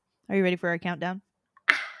Are you ready for our countdown?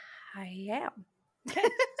 I am. Okay.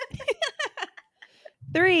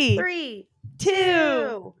 3, 3,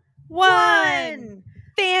 2, 1.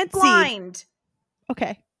 Fancy. Blind.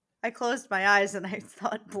 Okay. I closed my eyes and I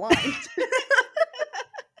thought blind.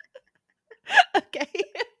 Okay.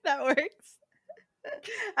 That works.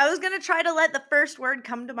 I was going to try to let the first word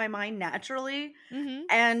come to my mind naturally. Mm-hmm.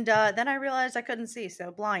 And then I realized I couldn't see,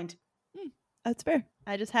 so blind. That's fair.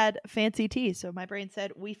 I just had fancy tea, so my brain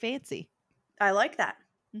said, we fancy. I like that.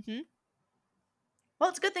 Mm-hmm. Well,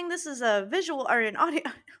 it's a good thing this is a visual or an audio.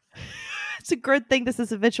 It's a good thing this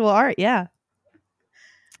is a visual art, yeah.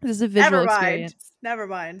 This is a visual experience. Never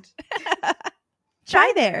mind.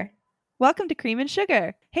 Hi there. Welcome to Cream and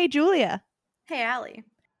Sugar. Hey, Julia. Hey, Allie.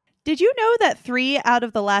 Did you know that 3 out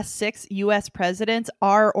of the last 6 U.S. presidents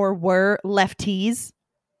are or were lefties?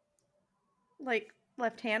 Like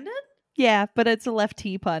left-handed? Yeah, but it's a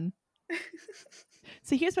lefty pun.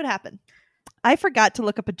 So here's what happened. I forgot to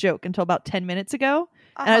look up a joke until about 10 minutes ago.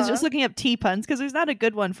 And I was just looking up tea puns because there's not a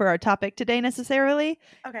good one for our topic today necessarily.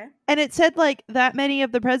 Okay. And it said like that many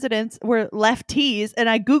of the presidents were lefties. And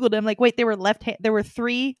I Googled them like, wait, there were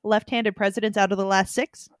 3 left-handed presidents out of the last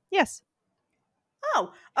 6? Yes.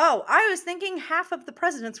 Oh, I was thinking half of the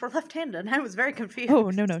presidents were left-handed. And I was very confused. Oh,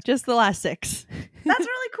 no, just the last 6. That's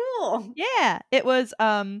really cool. Yeah. It was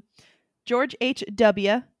George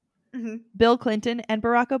H.W., Mm-hmm. Bill Clinton, and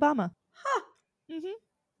Barack Obama. Huh. Mm-hmm.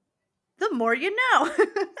 The more you know.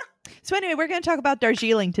 So anyway, we're going to talk about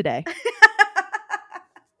Darjeeling today.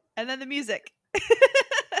 And then the music.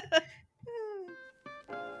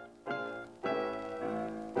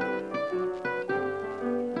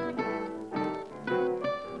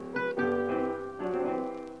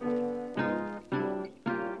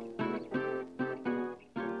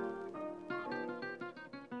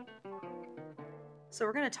 So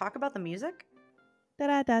we're going to talk about the music?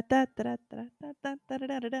 Now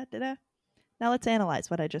let's analyze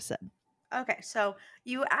what I just said. Okay, so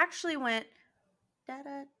you actually went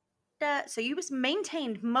da-da-da. So you just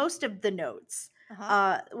maintained most of the notes,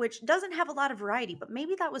 which doesn't have a lot of variety, but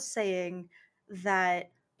maybe that was saying that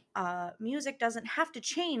music doesn't have to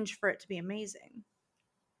change for it to be amazing.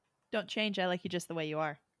 Don't change. I like you just the way you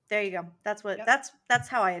are. There you go. That's what. Yep. That's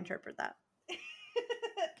how I interpret that.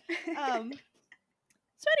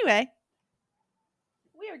 So anyway,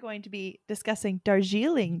 we are going to be discussing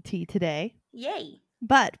Darjeeling tea today. Yay!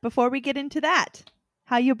 But before we get into that,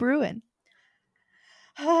 how you brewing?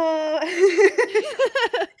 I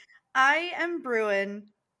am brewing.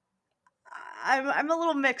 I'm a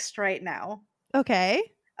little mixed right now. Okay.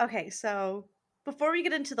 Okay, so before we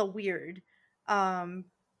get into the weird, I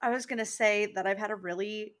was gonna say that I've had a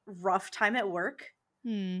really rough time at work.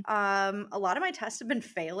 A lot of my tests have been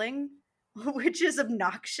failing, which is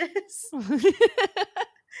obnoxious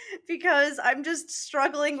because I'm just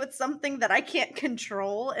struggling with something that I can't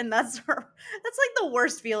control, and that's like the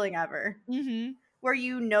worst feeling ever. Mm-hmm. Where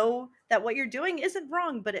you know that what you're doing isn't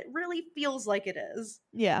wrong, but it really feels like it is.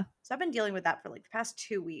 Yeah. So I've been dealing with that for like the past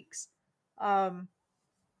 2 weeks. On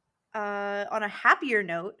a happier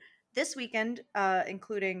note, this weekend,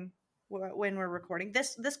 including when we're recording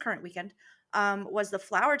this current weekend, was the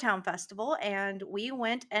Flower Town Festival, and we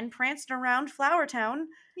went and pranced around Flower Town,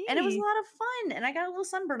 and it was a lot of fun, and I got a little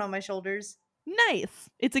sunburn on my shoulders. Nice.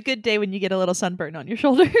 It's a good day when you get a little sunburn on your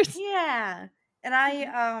shoulders. Yeah. And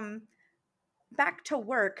I, back to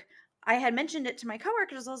work, I had mentioned it to my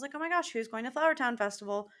coworkers. I was like, oh my gosh, who's going to Flower Town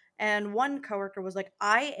Festival? And one coworker was like,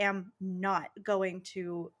 I am not going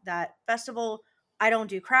to that festival. I don't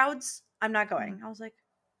do crowds. I'm not going. I was like,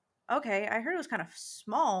 okay, I heard it was kind of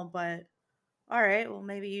small, but all right, well,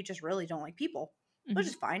 maybe you just really don't like people, which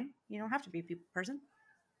is fine. You don't have to be a people person.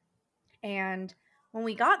 And when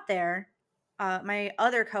we got there, my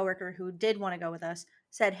other coworker who did want to go with us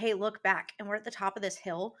said, hey, look back. And we're at the top of this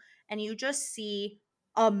hill, and you just see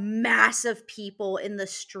a mass of people in the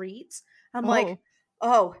streets. I'm like,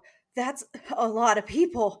 oh, that's a lot of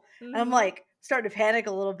people. And I'm like, starting to panic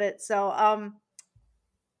a little bit. So,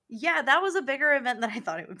 yeah, that was a bigger event than I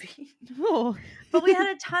thought it would be. But we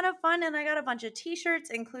had a ton of fun, and I got a bunch of t-shirts,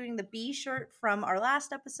 including the bee shirt from our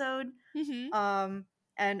last episode. And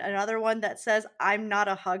another one that says, I'm not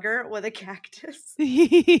a hugger, with a cactus.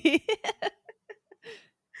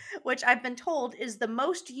 Which I've been told is the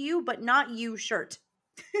most you but not you shirt.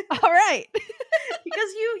 All right.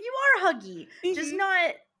 Because you are huggy, just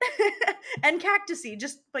not and cactusy,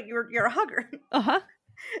 but you're a hugger.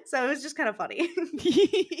 So it was just kind of funny.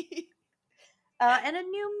 And a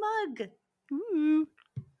new mug. Ooh.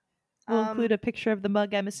 We'll include a picture of the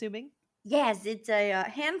mug, I'm assuming. Yes, it's a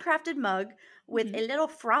handcrafted mug with a little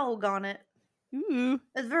frog on it. Ooh.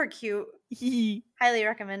 It's very cute. Mhm. Highly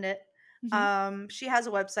recommend it. She has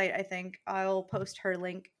a website, I think. I'll post her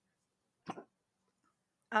link.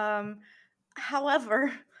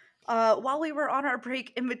 However, while we were on our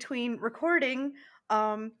break in between recording,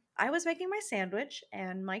 I was making my sandwich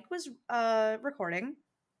and Mike was recording,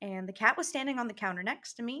 and the cat was standing on the counter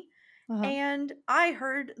next to me, Uh-huh. and I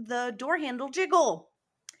heard the door handle jiggle.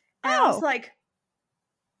 And I was Oh. like,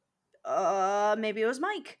 maybe it was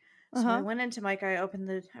Mike. So I Uh-huh. went into Mike, I opened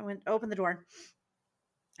the door.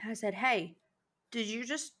 And I said, "Hey, did you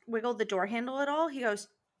just wiggle the door handle at all?" He goes,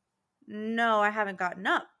 "No, I haven't gotten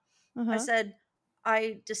up." I Uh-huh. said,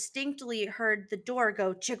 "I distinctly heard the door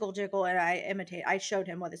go jiggle, jiggle," and I showed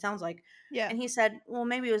him what it sounds like. Yeah. And he said, "Well,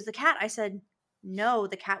 maybe it was the cat." I said, "No,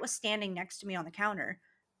 the cat was standing next to me on the counter."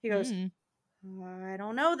 He goes, Mm. "I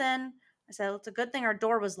don't know then." I said, "It's a good thing our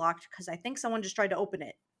door was locked because I think someone just tried to open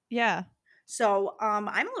it." Yeah. So, I'm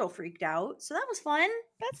a little freaked out. So that was fun.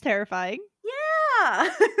 That's terrifying.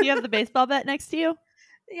 Yeah. Do you have the baseball bat next to you?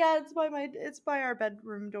 Yeah, it's by our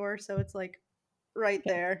bedroom door, so it's like right Okay.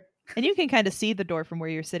 there. And you can kind of see the door from where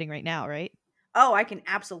you're sitting right now, right? Oh, I can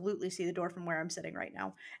absolutely see the door from where I'm sitting right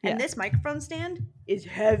now. And Yeah. this microphone stand is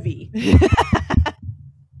heavy.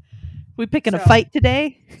 We picking a So, fight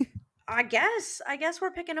today? I guess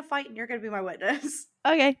we're picking a fight and you're going to be my witness.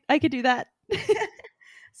 Okay, I could do that.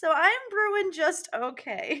 So, I'm brewing just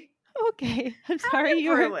okay. Okay. I'm How sorry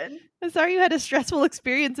you brewing? I'm sorry you had a stressful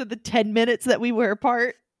experience in the 10 minutes that we were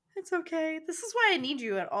apart. It's okay. This is why I need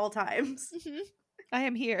you at all times. Mm-hmm. I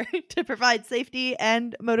am here to provide safety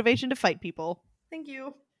and motivation to fight people. Thank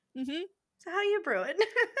you. Mm-hmm. So, how you brewing?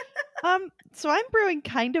 So I'm brewing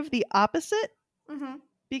kind of the opposite Mm-hmm.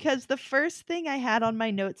 because the first thing I had on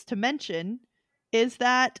my notes to mention is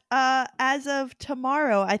that as of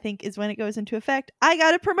tomorrow, I think is when it goes into effect, I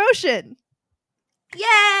got a promotion.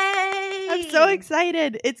 Yay! I'm so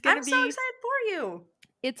excited. I'm so excited for you.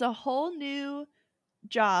 It's a whole new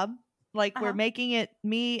job. Like we're making it,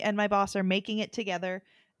 me and my boss are making it together,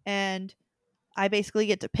 and I basically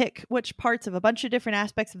get to pick which parts of a bunch of different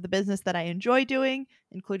aspects of the business that I enjoy doing,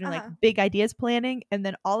 including like big ideas planning, and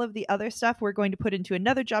then all of the other stuff we're going to put into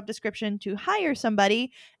another job description to hire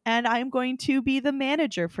somebody, and I'm going to be the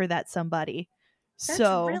manager for that somebody. That's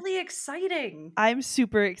really exciting. I'm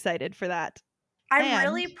super excited for that. I'm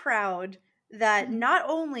really proud that not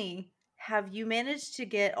only have you managed to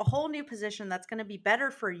get a whole new position that's going to be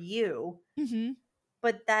better for you,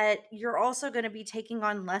 but that you're also going to be taking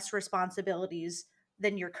on less responsibilities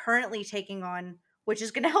than you're currently taking on, which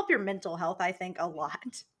is going to help your mental health, I think, a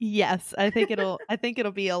lot. Yes, I think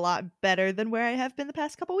it'll be a lot better than where I have been the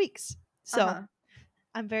past couple weeks. So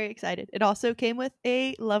I'm very excited. It also came with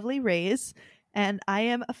a lovely raise, and I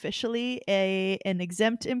am officially an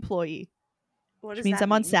exempt employee. Which means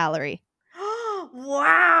I'm on salary.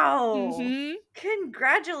 Wow.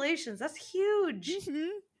 Congratulations. That's huge.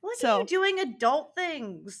 Look at you doing adult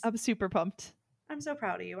things. I'm super pumped. I'm so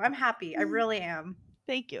proud of you. I'm happy. I really am.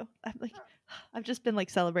 Thank you. I've just been like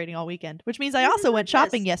celebrating all weekend, which means I also went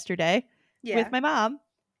shopping yesterday with my mom.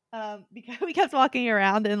 Because we kept walking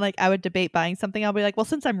around and like I would debate buying something. I'll be like, well,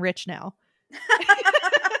 since I'm rich now.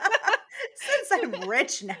 Since I'm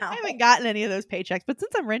rich now. I haven't gotten any of those paychecks, but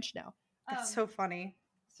since I'm rich now. That's so funny.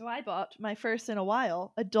 So I bought my first in a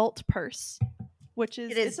while adult purse, which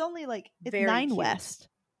it's only like it's Nine cute. West,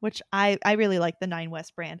 which I really like the Nine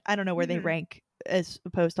West brand. I don't know where they rank as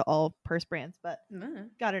opposed to all purse brands, but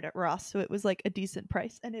got it at Ross, so it was like a decent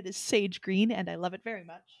price, and it is sage green, and I love it very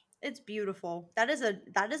much. It's beautiful. That is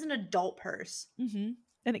an adult purse, and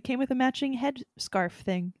it came with a matching head scarf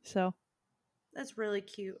thing, so that's really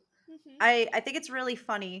cute. I think it's really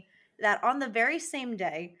funny that on the very same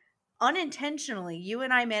day, unintentionally, you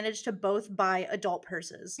and I managed to both buy adult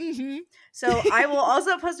purses. So I will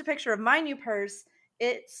also post a picture of my new purse.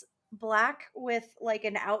 It's black with like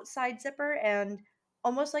an outside zipper and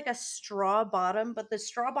almost like a straw bottom, but the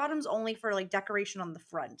straw bottom's only for like decoration on the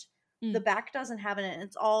front. The back doesn't have it, and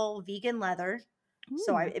it's all vegan leather.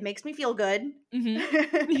 So it makes me feel good.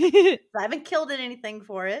 I haven't killed anything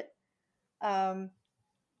for it.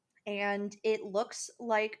 And it looks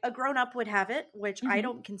like a grown-up would have it, which I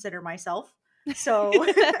don't consider myself. So,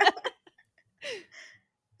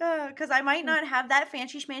 because I might not have that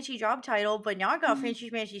fancy schmancy job title, but now I got a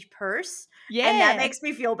fancy schmancy purse, and that makes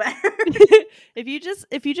me feel better.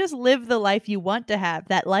 If you just live the life you want to have,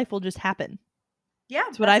 that life will just happen. Yeah,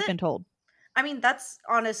 that's what I've been told. I mean, that's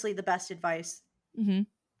honestly the best advice.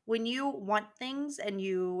 When you want things and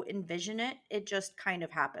you envision it, it just kind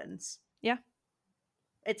of happens. Yeah.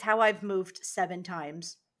 It's how I've moved 7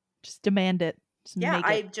 times. Just demand it.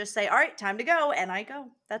 I just say, all right, time to go. And I go.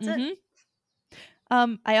 That's it.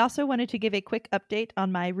 I also wanted to give a quick update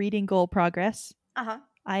on my reading goal progress. Uh-huh.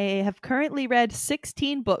 I have currently read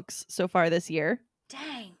 16 books so far this year.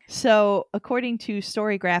 Dang. So, according to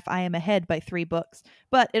Storygraph, I am ahead by 3 books.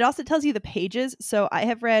 But it also tells you the pages. So, I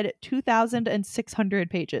have read 2,600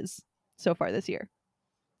 pages so far this year.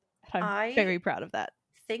 I'm I very proud of that.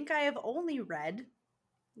 think I have only read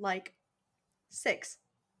like 6.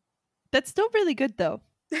 That's still really good, though.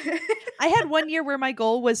 I had one year where my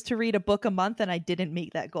goal was to read a book a month, and I didn't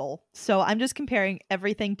meet that goal. So, I'm just comparing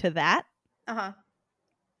everything to that. Uh-huh.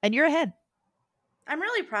 And you're ahead. I'm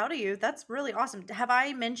really proud of you. That's really awesome. Have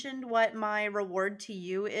I mentioned what my reward to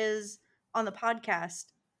you is on the podcast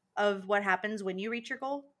of what happens when you reach your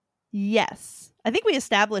goal? Yes. I think we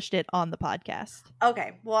established it on the podcast.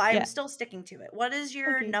 Okay. Well, I'm Yeah. still sticking to it. What is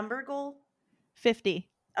your Okay. number goal? 50.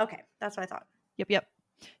 Okay. That's what I thought. Yep.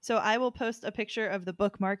 So I will post a picture of the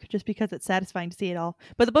bookmark just because it's satisfying to see it all.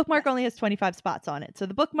 But the bookmark only has 25 spots on it. So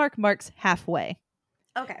the bookmark marks halfway.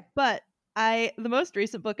 Okay. But the most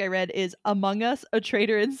recent book I read is Among Us, A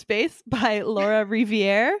Traitor in Space by Laura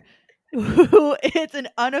Riviere. It's an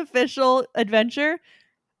unofficial adventure,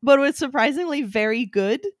 but it was surprisingly very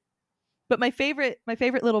good. But my favorite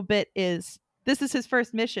little bit is, this is his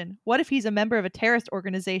first mission. What if he's a member of a terrorist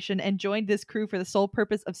organization and joined this crew for the sole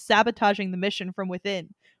purpose of sabotaging the mission from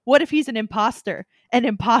within? What if he's an imposter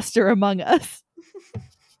among us?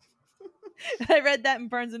 I read that in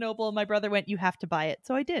Barnes & Noble, and my brother went, you have to buy it.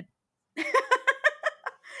 So I did.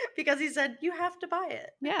 Because he said, you have to buy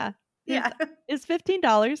it. Yeah. Yeah. It's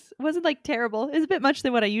 $15. It wasn't like terrible. It's a bit much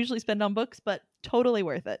than what I usually spend on books, but totally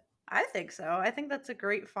worth it. I think so. I think that's a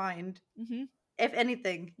great find. Mm-hmm. If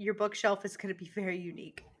anything, your bookshelf is going to be very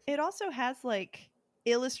unique. It also has like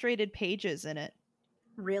illustrated pages in it.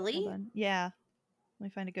 Really? Hold on. Yeah. Let me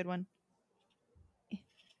find a good one.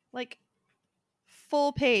 Like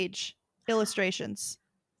full page illustrations.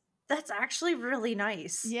 That's actually really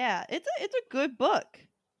nice. Yeah, it's a good book.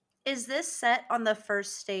 Is this set on the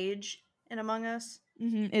first stage in Among Us?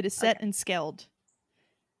 Mm-hmm. It is set in Skeld.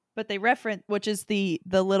 But they reference, which is the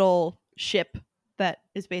little ship that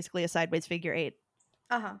is basically a sideways figure 8.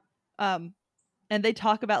 Uh-huh. And they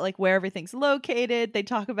talk about like where everything's located. They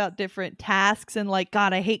talk about different tasks and like,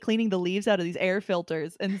 God, I hate cleaning the leaves out of these air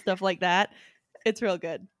filters and stuff like that. It's real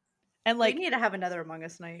good. And like, we need to have another Among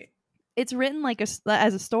Us night. It's written like as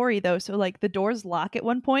a story though, so like the doors lock at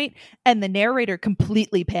one point and the narrator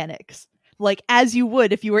completely panics, like as you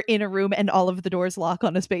would if you were in a room and all of the doors lock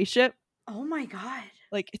on a spaceship. Oh my god!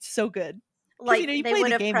 Like it's so good. Like you they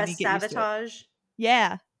would have pressed sabotage.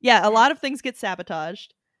 Yeah, a lot of things get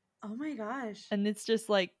sabotaged. Oh my gosh! And it's just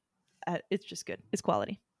like, it's just good. It's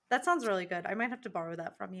quality. That sounds really good. I might have to borrow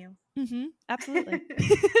that from you. Mm-hmm. Absolutely.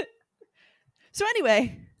 So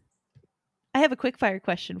anyway, I have a quick fire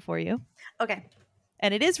question for you. Okay.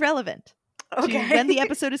 And it is relevant to when the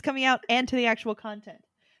episode is coming out and to the actual content.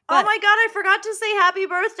 But, oh my god, I forgot to say happy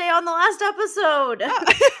birthday on the last episode.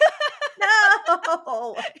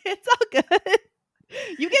 No. It's all good.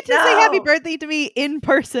 You get to say happy birthday to me in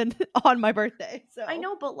person on my birthday. So I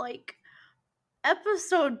know, but like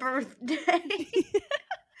episode birthday.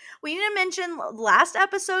 We need to mention last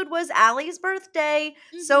episode was Allie's birthday.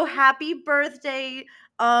 Mm-hmm. So happy birthday.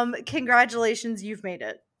 Congratulations, you've made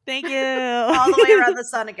it. Thank you. All the way around the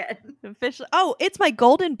sun again. Officially. Oh, it's my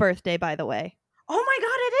golden birthday, by the way. Oh my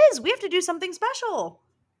god, it is. We have to do something special.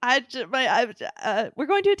 We're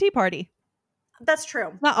going to a tea party. That's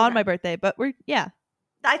true. Not on my birthday, but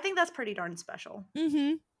I think that's pretty darn special.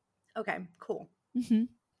 Mm-hmm. Okay, cool. Mm-hmm.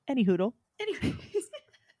 Any hoodle. Anyways,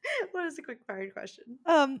 what is a quick fire question?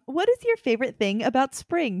 What is your favorite thing about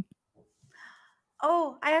spring?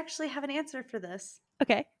 Oh, I actually have an answer for this.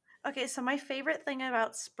 Okay, so my favorite thing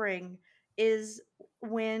about spring is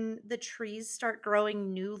when the trees start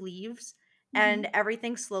growing new leaves and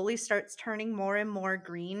everything slowly starts turning more and more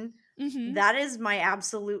green. Mm-hmm. That is my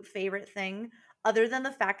absolute favorite thing, other than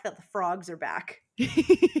the fact that the frogs are back.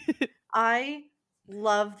 I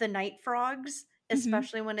love the night frogs,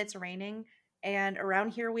 especially when it's raining. And around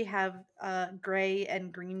here we have gray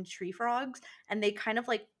and green tree frogs, and they kind of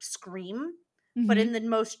like scream, but in the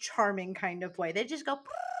most charming kind of way. They just go,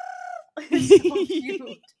 it's so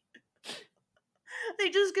cute. They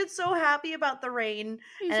just get so happy about the rain,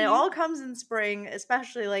 and it all comes in spring,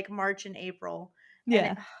 especially like March and April.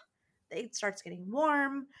 Yeah. And it starts getting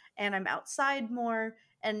warm, and I'm outside more,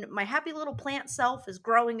 and my happy little plant self is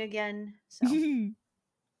growing again. So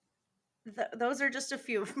those are just a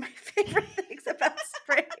few of my favorite things about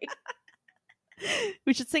spring.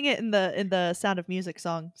 We should sing it in the Sound of Music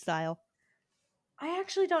song style. I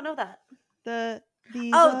actually don't know that.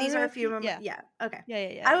 These these are a few. Yeah. Yeah. Okay.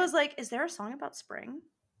 Yeah. I was like, is there a song about spring?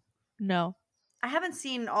 No. I haven't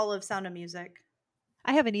seen all of Sound of Music.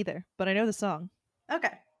 I haven't either, but I know the song.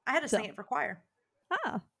 Okay. I had to So. sing it for choir.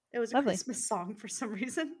 Ah. It was a lovely. Christmas song for some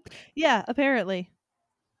reason. Yeah, apparently.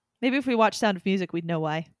 Maybe if we watched Sound of Music, we'd know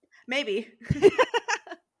why. Maybe.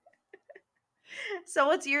 So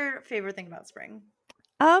what's your favorite thing about spring?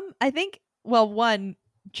 I think, well, one,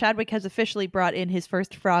 Chadwick has officially brought in his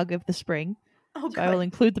first frog of the spring. Oh, so good. I will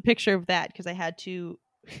include the picture of that because I had to.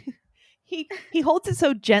 He holds it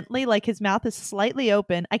so gently, like his mouth is slightly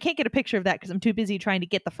open. I can't get a picture of that because I'm too busy trying to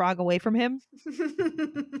get the frog away from him.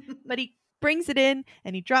 But he brings it in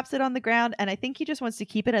and he drops it on the ground, and I think he just wants to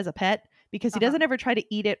keep it as a pet because he doesn't ever try to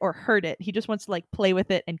eat it or hurt it. He just wants to like play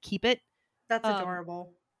with it and keep it. That's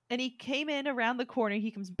adorable. And he came in around the corner.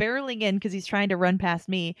 He comes barreling in because he's trying to run past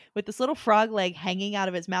me with this little frog leg hanging out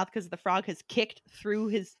of his mouth because the frog has kicked through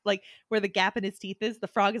his, like, where the gap in his teeth is. The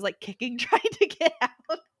frog is like kicking, trying to get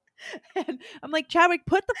out. And I'm like, Chadwick,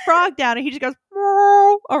 put the frog down. And he just goes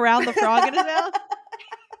around the frog in his mouth.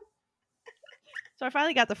 So I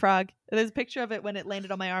finally got the frog. There's a picture of it when it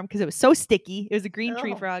landed on my arm because it was so sticky. It was a green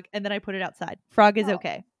tree frog. And then I put it outside. Frog is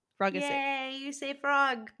okay. Frog is safe. Yay, you say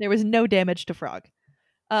frog. There was no damage to frog.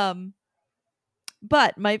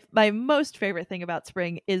 But my most favorite thing about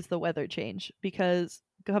spring is the weather change, because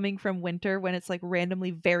coming from winter when it's like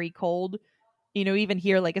randomly very cold, you know, even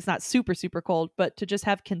here, like it's not super, super cold, but to just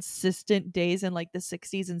have consistent days in like the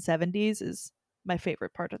 60s and 70s is my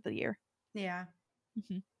favorite part of the year. Yeah.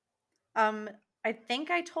 Mm-hmm. I think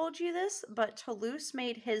I told you this, but Toulouse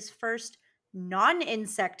made his first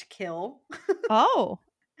non-insect kill. Oh,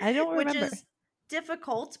 I don't remember. Which is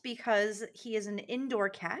difficult because he is an indoor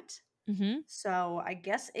cat. Mm-hmm. So I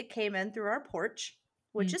guess it came in through our porch,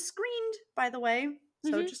 which is screened, by the way.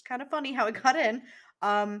 So just kind of funny how it got in.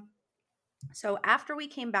 So after we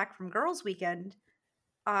came back from girls' weekend,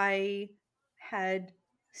 I had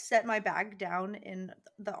set my bag down in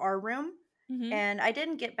our room, and I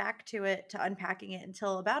didn't get back to unpacking it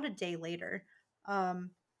until about a day later. And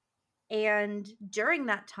during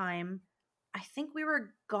that time, I think we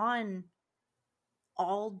were gone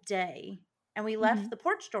all day, and we left the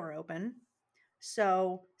porch door open.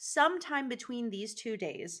 So sometime between these 2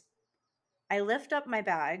 days, I lift up my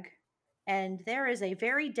bag, and there is a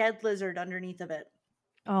very dead lizard underneath of it.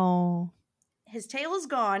 Oh. His tail is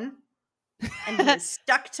gone, and he is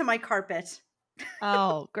stuck to my carpet.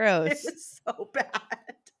 Oh, gross. It was so bad.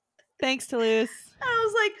 Thanks, Toulouse. I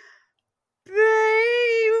was like, babe.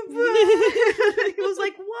 He was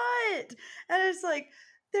like, what? And it's like,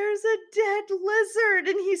 there's a dead lizard.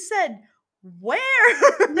 And he said, where?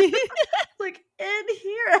 Like, in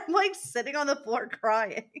here. I'm like sitting on the floor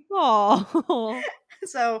crying. Oh.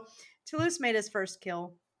 So Toulouse made his first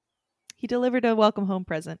kill. He delivered a welcome home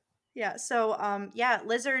present. Yeah. So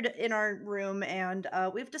lizard in our room, and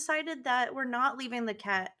we've decided that we're not leaving the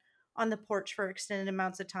cat on the porch for extended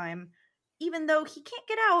amounts of time. Even though he can't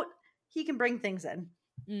get out, he can bring things in.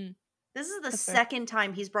 This is the second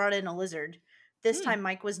time he's brought in a lizard. This time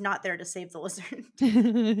Mike was not there to save the lizard.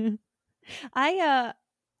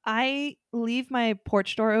 I leave my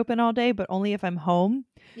porch door open all day, but only if I'm home.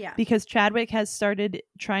 Yeah. Because Chadwick has started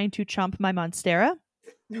trying to chomp my Monstera.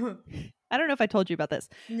 I don't know if I told you about this.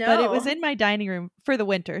 No. But it was in my dining room for the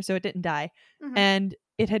winter, so it didn't die. And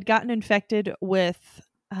it had gotten infected with,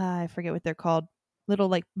 I forget what they're called, little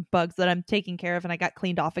like bugs that I'm taking care of, and I got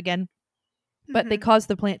cleaned off again. But they caused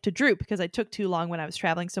the plant to droop because I took too long when I was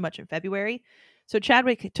traveling so much in February. So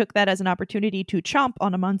Chadwick took that as an opportunity to chomp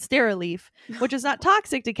on a Monstera leaf, which is not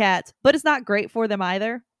toxic to cats, but it's not great for them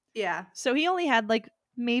either. Yeah. So he only had like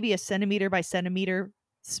maybe a centimeter by centimeter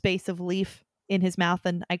space of leaf in his mouth,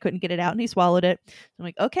 and I couldn't get it out, and he swallowed it. I'm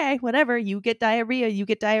like, okay, whatever. You get diarrhea. You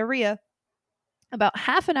get diarrhea. About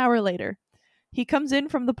half an hour later, he comes in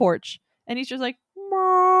from the porch, and he's just like,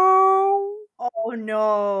 meow. Oh,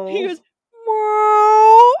 no. He goes,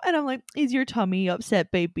 meow. And I'm like, is your tummy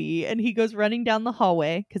upset, baby? And he goes running down the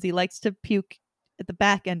hallway because he likes to puke at the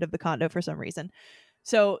back end of the condo for some reason.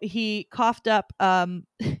 So he coughed up a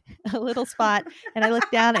little spot, and I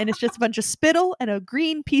looked down, and it's just a bunch of spittle and a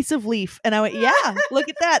green piece of leaf. And I went, yeah, look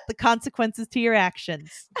at that. The consequences to your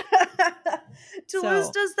actions. Toulouse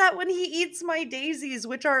does that when he eats my daisies,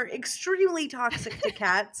 which are extremely toxic to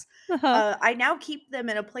cats. I now keep them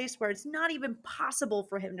in a place where it's not even possible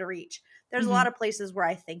for him to reach. There's a lot of places where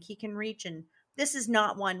I think he can reach, and this is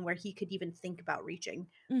not one where he could even think about reaching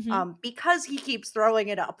because he keeps throwing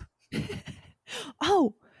it up.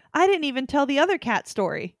 Oh, I didn't even tell the other cat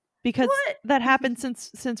story because that happened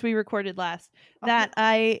since we recorded last. That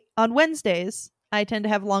on Wednesdays I tend to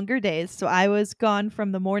have longer days. So I was gone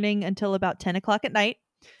from the morning until about 10 o'clock at night.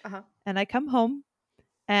 Uh-huh. And I come home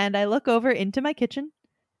and I look over into my kitchen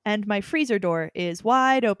and my freezer door is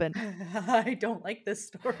wide open. I don't like this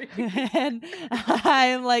story. And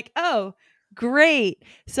I'm like, oh, great.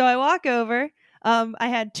 So I walk over. I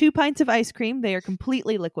had 2 pints of ice cream. They are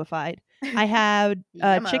completely liquefied. I had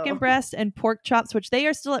chicken breast and pork chops, which they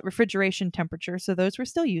are still at refrigeration temperature. So those were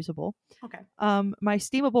still usable. Okay. My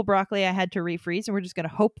steamable broccoli I had to refreeze, and we're just going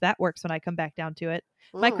to hope that works when I come back down to it.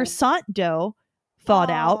 Ooh. My croissant dough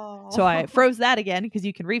thawed out. So I froze that again because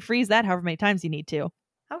you can refreeze that however many times you need to.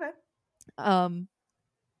 Okay.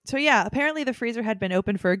 So yeah, apparently the freezer had been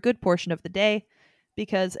open for a good portion of the day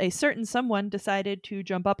because a certain someone decided to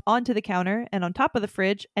jump up onto the counter and on top of the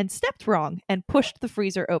fridge and stepped wrong and pushed the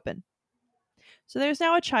freezer open. So there's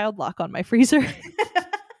now a child lock on my freezer.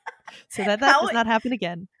 So that does not happen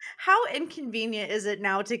again. How inconvenient is it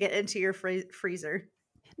now to get into your freezer?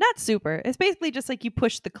 Not super. It's basically just like you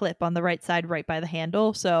push the clip on the right side right by the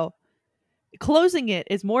handle. So closing it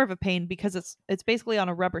is more of a pain because it's basically on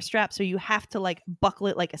a rubber strap. So you have to like buckle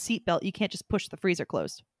it like a seatbelt. You can't just push the freezer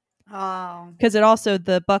closed. Oh. Because it also,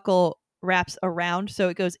 the buckle wraps around. So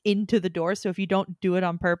it goes into the door. So if you don't do it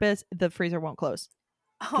on purpose, the freezer won't close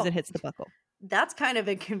because it hits the buckle. That's kind of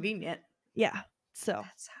inconvenient. Yeah. So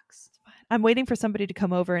that sucks. I'm waiting for somebody to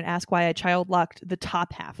come over and ask why I child locked the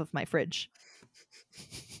top half of my fridge.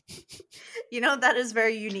 That is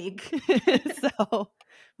very unique. So,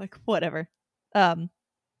 like, whatever. So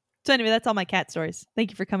anyway, that's all my cat stories.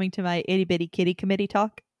 Thank you for coming to my itty bitty kitty committee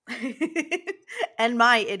talk. And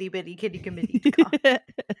my itty bitty kitty committee talk.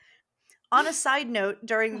 On a side note,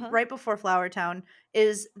 right before Flowertown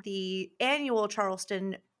is the annual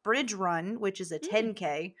Charleston Bridge Run, which is a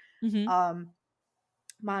 10K. Mm-hmm.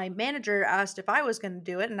 My manager asked if I was going to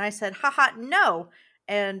do it, and I said, haha, no.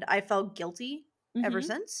 And I felt guilty ever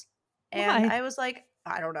since. And Why? I was like,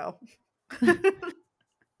 I don't know.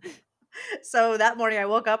 So that morning I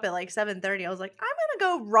woke up at like 7:30. I was like, I'm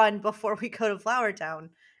going to go run before we go to Flowertown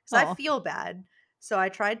because I feel bad. So I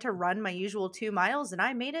tried to run my usual 2 miles and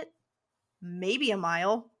I made it maybe a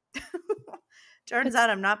mile. Turns out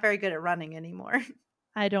I'm not very good at running anymore.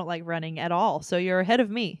 I don't like running at all. So you're ahead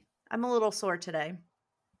of me. I'm a little sore today.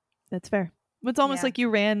 That's fair. It's almost like you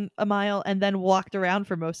ran a mile and then walked around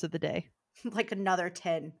for most of the day. Like another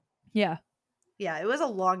 10. Yeah. Yeah, it was a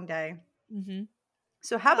long day. Mm-hmm.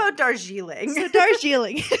 So how about Darjeeling? So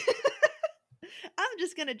Darjeeling. I'm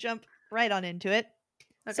just going to jump right on into it.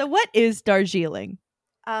 Okay. So what is Darjeeling?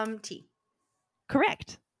 Tea.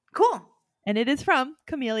 Correct. Cool. And it is from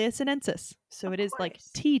Camellia sinensis. So it is like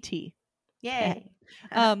tea. Yay.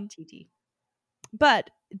 TT. But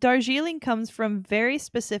Darjeeling comes from very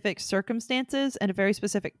specific circumstances and a very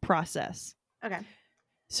specific process. Okay.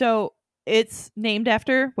 So it's named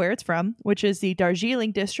after where it's from, which is the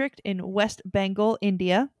Darjeeling district in West Bengal,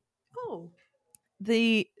 India. Oh.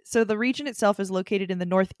 So the region itself is located in the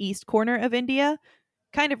northeast corner of India,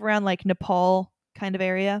 kind of around like Nepal kind of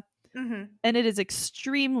area. Mm-hmm. And it is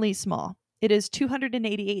extremely small. It is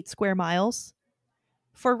 288 square miles.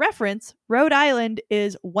 For reference, Rhode Island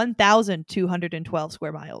is 1,212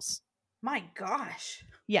 square miles. My gosh.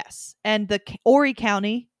 Yes. And the Ori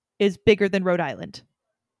County is bigger than Rhode Island.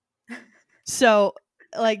 So,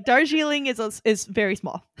 like, Darjeeling is very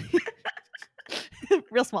small.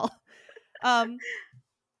 Real small.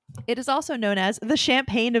 It is also known as the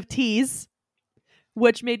Champagne of Teas,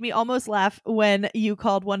 which made me almost laugh when you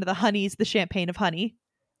called one of the honeys the Champagne of Honey.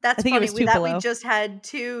 That's funny. We just had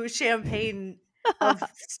 2 champagne of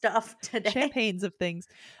stuff today. Champagnes of things.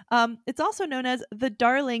 It's also known as the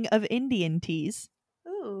darling of Indian teas.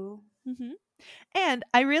 Ooh. Mm-hmm. And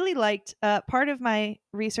I really liked, part of my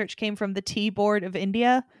research came from the Tea Board of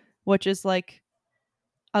India, which is like,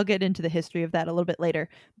 I'll get into the history of that a little bit later.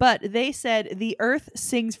 But they said the earth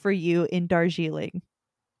sings for you in Darjeeling.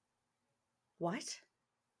 What?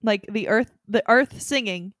 Like the earth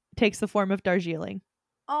singing takes the form of Darjeeling.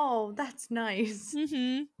 Oh, that's nice.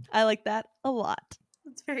 Mm-hmm. I like that a lot.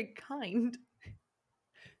 That's very kind.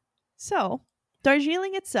 So,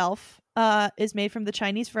 Darjeeling itself is made from the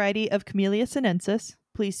Chinese variety of Camellia sinensis.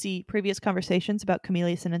 Please see previous conversations about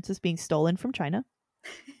Camellia sinensis being stolen from China.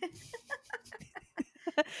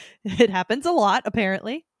 It happens a lot,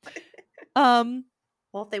 apparently. Well,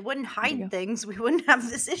 if they wouldn't hide things, we wouldn't have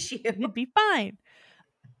this issue. It'd be fine.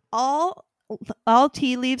 All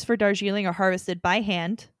tea leaves for Darjeeling are harvested by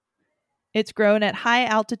hand. It's grown at high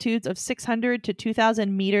altitudes of 600 to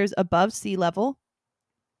 2,000 meters above sea level.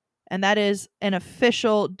 And that is an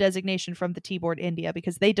official designation from the Tea Board India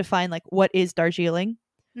because they define like what is Darjeeling.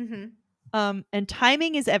 Mm-hmm. And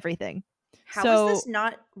timing is everything. How is this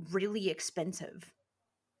not really expensive?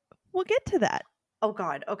 We'll get to that. Oh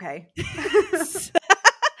God. Okay.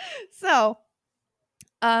 So,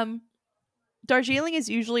 Darjeeling is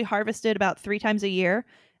usually harvested about 3 times a year,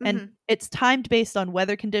 and it's timed based on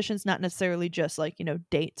weather conditions, not necessarily just like,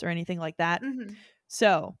 dates or anything like that.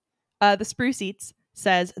 So, the Spruce Eats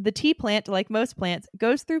says the tea plant, like most plants,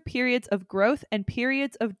 goes through periods of growth and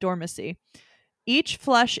periods of dormancy. Each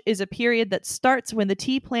flush is a period that starts when the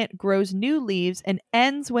tea plant grows new leaves and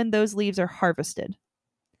ends when those leaves are harvested.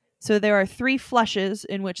 So there are 3 flushes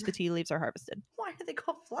in which the tea leaves are harvested. Why are they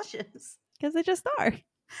called flushes? Because they just are.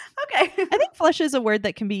 Okay. I think flush is a word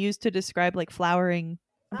that can be used to describe like flowering.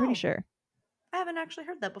 I'm pretty sure. I haven't actually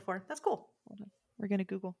heard that before. That's cool. Hold on. We're going to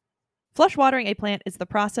Google. Flush watering a plant is the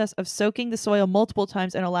process of soaking the soil multiple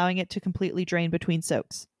times and allowing it to completely drain between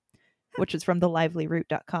soaks, which is from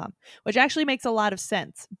thelivelyroot.com, which actually makes a lot of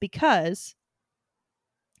sense because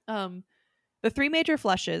the 3 major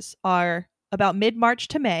flushes are about mid-March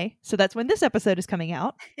to May. So that's when this episode is coming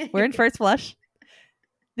out. We're in first flush.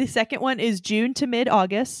 The second one is June to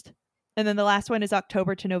mid-August. And then the last one is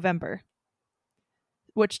October to November,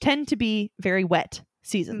 which tend to be very wet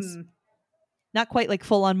seasons. Not quite like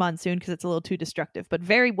full-on monsoon because it's a little too destructive, but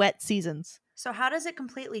very wet seasons. So how does it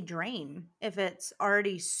completely drain if it's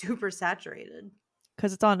already super saturated?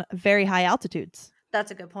 Because it's on very high altitudes.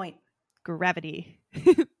 That's a good point. Gravity.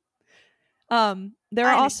 I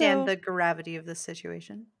understand the gravity of this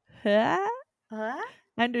situation. I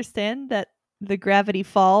understand that the gravity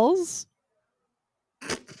falls.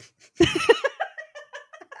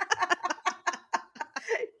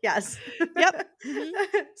 Yes. Yep.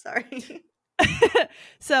 Sorry.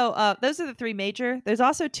 So those are the 3 major. There's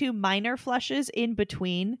also 2 minor flushes in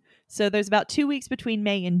between. So there's about 2 weeks between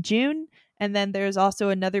May and June. And then there's also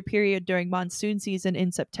another period during monsoon season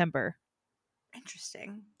in September.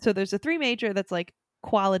 Interesting. So there's a 3 major that's like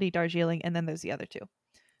quality Darjeeling, and then there's the other 2.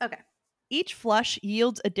 Okay. Each flush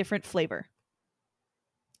yields a different flavor.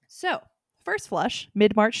 So first flush,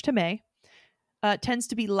 mid-March to May, tends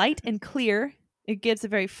to be light and clear. It gives a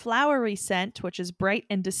very flowery scent, which is bright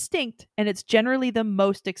and distinct, and it's generally the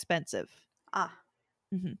most expensive.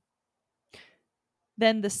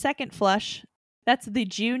 Then the second flush, that's the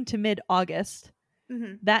June to mid-August.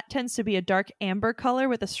 That tends to be a dark amber color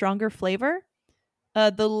with a stronger flavor.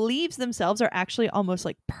 The leaves themselves are actually almost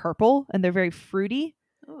like purple, and they're very fruity.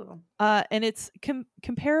 Ooh. And it's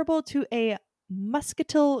comparable to a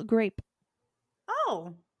muscatel grape.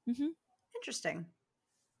 Oh. Interesting.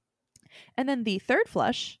 And then the third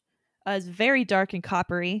flush is very dark and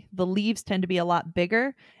coppery. The leaves tend to be a lot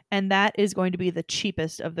bigger, and that is going to be the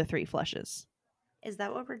cheapest of the 3 flushes. Is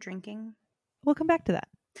that what we're drinking? We'll come back to that.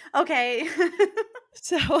 Okay.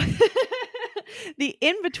 So the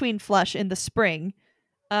in-between flush in the spring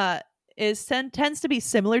tends to be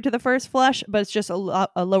similar to the first flush, but it's just a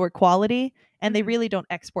lower quality, and they really don't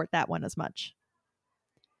export that one as much.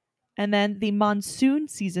 And then the monsoon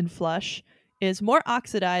season flush is more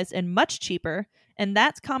oxidized and much cheaper, and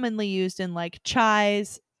that's commonly used in like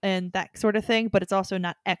chais and that sort of thing, but it's also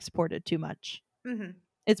not exported too much.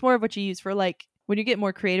 It's more of what you use for like when you get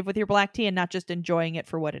more creative with your black tea and not just enjoying it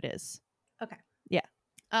for what it is. Okay. Yeah.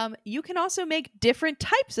 You can also make different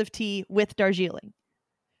types of tea with Darjeeling.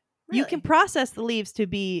 Really? You can process the leaves to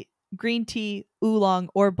be green tea, oolong,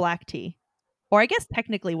 or black tea. Or I guess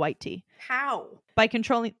technically white tea. How? By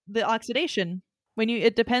controlling the oxidation.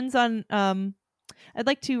 It depends on I'd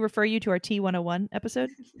like to refer you to our T101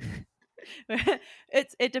 episode.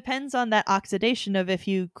 It depends on that oxidation of if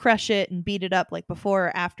you crush it and beat it up like before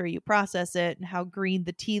or after you process it, and how green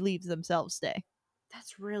the tea leaves themselves stay.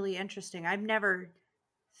 That's really interesting. I've never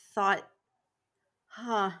thought,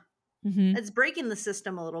 it's breaking the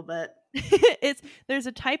system a little bit. There's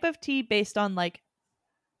a type of tea based on like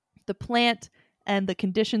the plant and the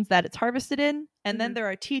conditions that it's harvested in. And then there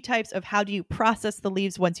are tea types of how do you process the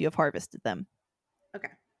leaves once you have harvested them. Okay.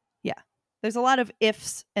 Yeah. There's a lot of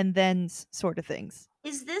ifs and thens sort of things.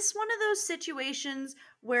 Is this one of those situations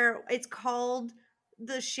where it's called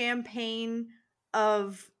the champagne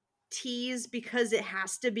of teas because it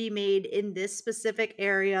has to be made in this specific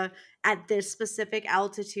area at this specific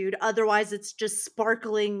altitude? Otherwise, it's just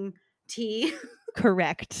sparkling tea.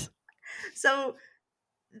 Correct. So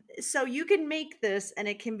you can make this and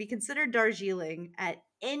it can be considered Darjeeling at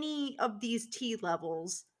any of these tea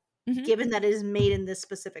levels, given that it is made in this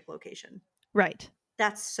specific location. Right.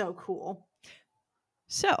 That's so cool.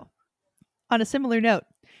 So, on a similar note,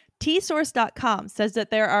 TeaSource.com says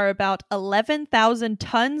that there are about 11,000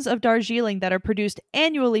 tons of Darjeeling that are produced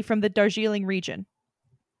annually from the Darjeeling region.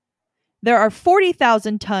 There are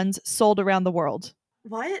 40,000 tons sold around the world.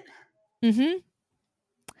 What? Mm-hmm.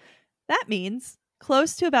 That means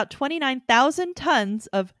close to about 29,000 tons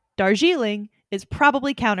of Darjeeling is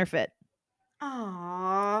probably counterfeit.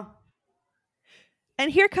 Aww.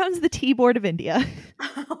 And here comes the Tea Board of India.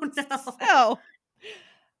 Oh no. So,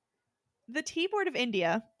 the Tea Board of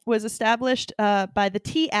India was established by the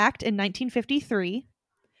Tea Act in 1953.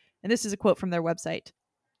 And this is a quote from their website.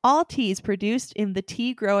 All teas produced in the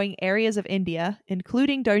tea growing areas of India,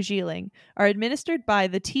 including Darjeeling, are administered by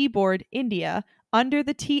the Tea Board India under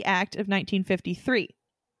the Tea Act of 1953.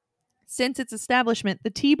 Since its establishment, the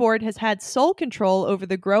Tea Board has had sole control over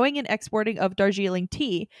the growing and exporting of Darjeeling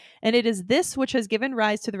tea, and it is this which has given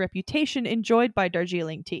rise to the reputation enjoyed by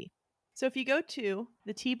Darjeeling tea. So if you go to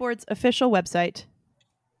the Tea Board's official website,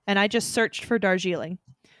 and I just searched for Darjeeling,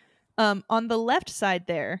 on the left side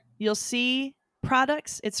there, you'll see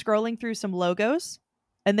products. It's scrolling through some logos,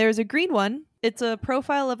 and there's a green one. It's a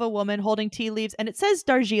profile of a woman holding tea leaves, and it says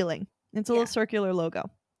Darjeeling. It's a little circular logo.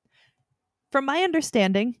 From my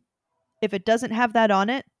understanding, if it doesn't have that on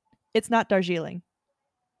it, it's not Darjeeling.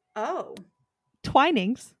 Oh.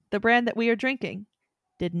 Twinings, the brand that we are drinking,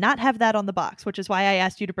 did not have that on the box, which is why I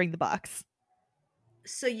asked you to bring the box.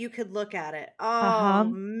 So you could look at it. Oh,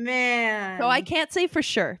 man. So I can't say for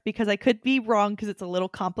sure because I could be wrong because it's a little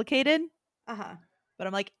complicated. Uh-huh. But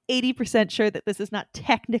I'm like 80% sure that this is not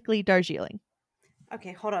technically Darjeeling.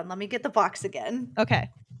 Okay, hold on. Let me get the box again. Okay.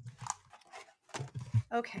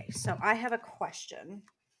 Okay, so I have a question.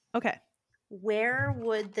 Okay. Where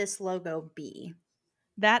would this logo be?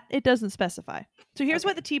 That it doesn't specify. So here's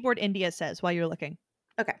what the Tea Board India says while you're looking.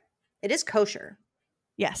 Okay. It is kosher.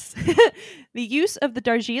 Yes. The use of the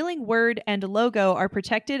Darjeeling word and logo are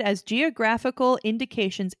protected as geographical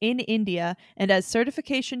indications in India and as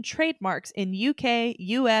certification trademarks in UK,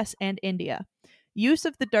 US, and India. Use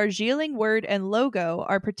of the Darjeeling word and logo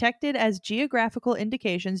are protected as geographical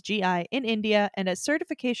indications, GI, in India and as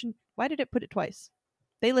certification... Why did it put it twice?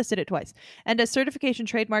 They listed it twice. And as certification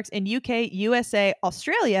trademarks in UK, USA,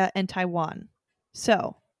 Australia, and Taiwan.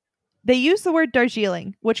 So, they use the word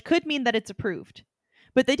Darjeeling, which could mean that it's approved.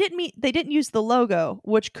 But they didn't use the logo,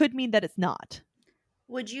 which could mean that it's not.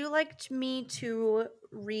 Would you like me to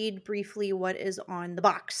read briefly what is on the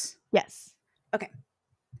box? Yes. Okay.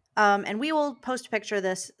 And we will post a picture of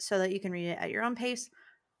this so that you can read it at your own pace.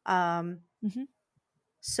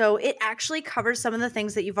 So it actually covers some of the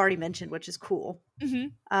things that you've already mentioned, which is cool.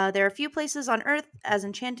 Mm-hmm. There are few places on earth as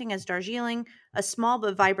enchanting as Darjeeling, a small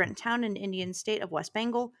but vibrant town in Indian state of West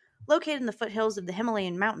Bengal, located in the foothills of the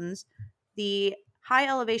Himalayan mountains. The high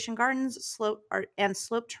elevation gardens,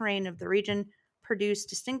 slope terrain of the region produce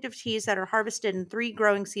distinctive teas that are harvested in 3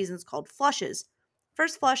 growing seasons called flushes.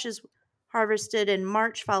 First flush is harvested in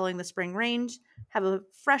March following the spring rains, have a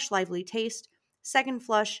fresh, lively taste. Second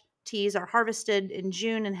flush teas are harvested in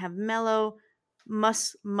June and have mellow,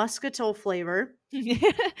 muscatel flavor.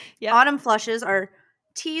 Yep. Autumn flushes are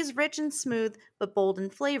teas rich and smooth but bold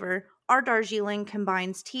in flavor. Our Darjeeling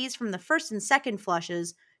combines teas from the first and second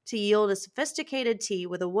flushes to yield a sophisticated tea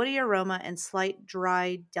with a woody aroma and slight,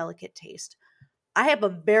 dry, delicate taste. I have a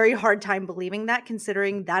very hard time believing that,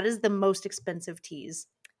 considering that is the most expensive teas.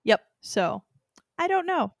 Yep. So, I don't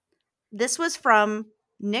know. This was from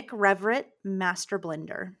Nick Reverett, Master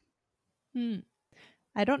Blender.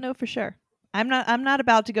 I don't know for sure. I'm not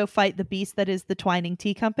about to go fight the beast that is the Twining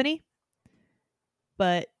Tea Company,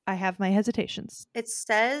 but I have my hesitations. It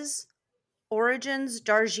says origins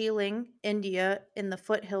Darjeeling, India, in the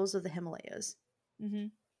foothills of the Himalayas. Mm-hmm.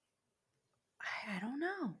 I don't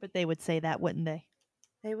know. But they would say that, wouldn't they?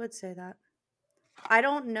 They would say that. I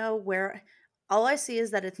don't know where. All I see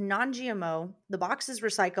is that it's non-GMO, the box is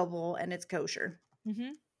recyclable, and it's kosher.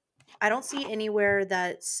 Mm-hmm. I don't see anywhere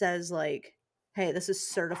that says, like, hey, this is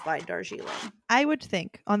certified Darjeeling. I would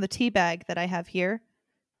think on the tea bag that I have here,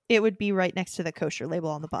 it would be right next to the kosher label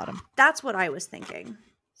on the bottom. That's what I was thinking.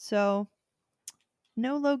 So,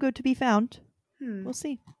 no logo to be found. We'll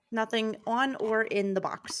see. Nothing on or in the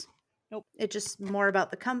box. Nope. It's just more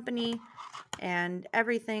about the company and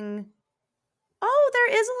everything. Oh,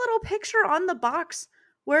 there is a little picture on the box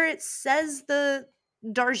where it says the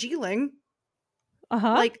Darjeeling.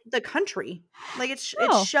 Uh-huh. Like the country. Like it's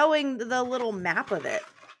showing the little map of it.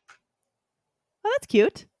 Oh, that's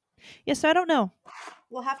cute. Yes, so I don't know.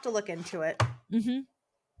 We'll have to look into it. Mm-hmm.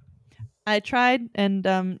 I tried, and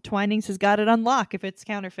Twinings has got it on lock if it's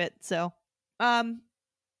counterfeit. So,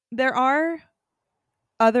 there are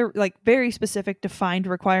other, like, very specific defined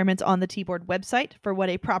requirements on the Tea Board website for what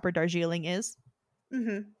a proper Darjeeling is.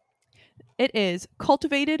 Mm-hmm. It is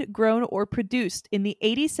cultivated, grown, or produced in the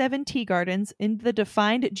 87 tea gardens in the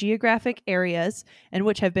defined geographic areas and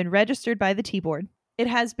which have been registered by the Tea Board. It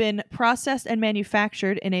has been processed and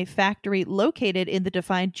manufactured in a factory located in the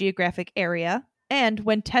defined geographic area, and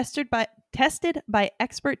when tested by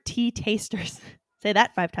expert tea tasters, say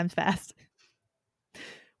that 5 times fast.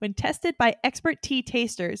 When tested by expert tea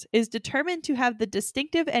tasters, is determined to have the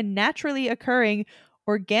distinctive and naturally occurring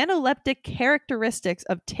organoleptic characteristics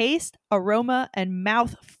of taste, aroma, and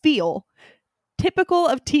mouth feel, typical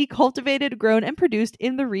of tea cultivated, grown, and produced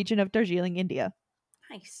in the region of Darjeeling, India.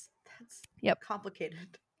 Nice. That's Yep.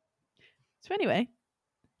 complicated. So anyway,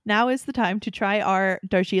 now is the time to try our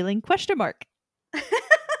Darjeeling ?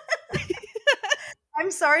 I'm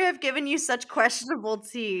sorry I've given you such questionable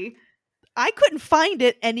tea. I couldn't find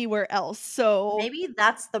it anywhere else, so Maybe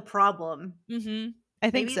that's the problem. I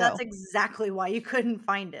think Maybe so. that's exactly why you couldn't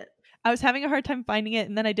find it. I was having a hard time finding it,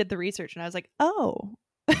 and then I did the research, and I was like, oh.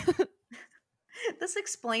 This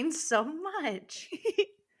explains so much.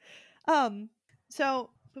 So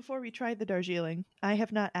before we try the Darjeeling, I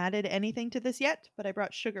have not added anything to this yet, but I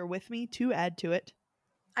brought sugar with me to add to it.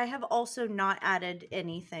 I have also not added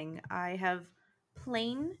anything. I have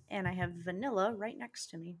plain and I have vanilla right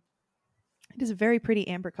next to me. It is a very pretty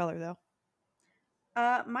amber color, though.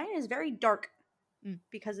 Mine is very dark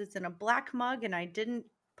because it's in a black mug and I didn't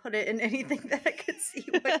put it in anything that I could see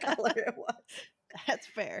what color it was. That's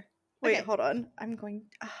fair. Wait, Okay. hold on. I'm going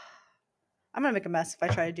to make a mess if I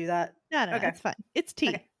try to do that. No, Okay. it's fine. It's tea.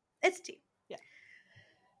 Okay. It's tea. Yeah.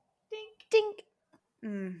 Dink.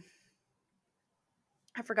 Dink.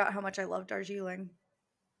 I forgot how much I love Darjeeling.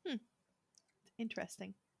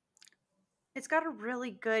 Interesting. It's got a really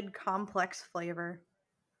good complex flavor.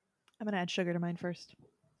 I'm going to add sugar to mine first.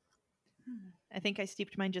 I think I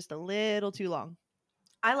steeped mine just a little too long.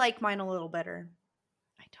 I like mine a little better.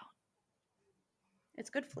 I don't. It's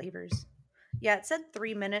good flavors. Yeah, it said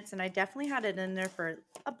 3 minutes, and I definitely had it in there for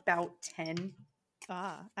about 10.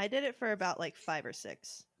 I did it for about like 5 or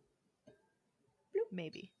 6. Bloop.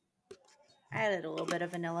 Maybe. I added a little bit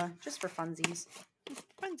of vanilla, just for funsies.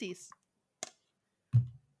 Funsies.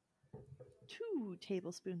 2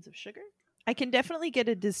 tablespoons of sugar. I can definitely get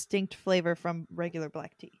a distinct flavor from regular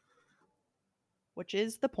black tea, which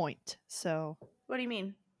is the point. So, What do you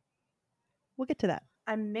mean? we'll get to that.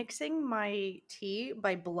 I'm mixing my tea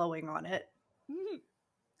by blowing on it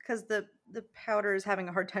because the powder is having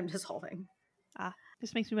a hard time dissolving.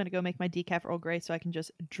 This makes me want to go make my decaf Earl Grey so I can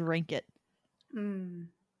just drink it.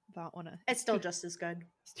 Without want to. It's still just as good.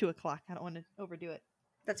 It's 2 o'clock. I don't want to overdo it.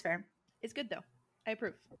 That's fair. It's good though. I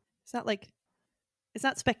approve. It's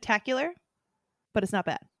not spectacular, but it's not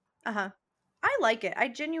bad. I like it. I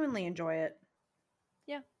genuinely enjoy it.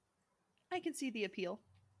 Yeah. I can see the appeal.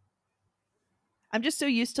 I'm just so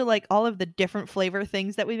used to like all of the different flavor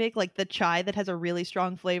things that we make, like the chai that has a really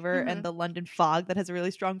strong flavor and the London fog that has a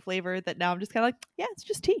really strong flavor, that now I'm just kind of like, yeah, it's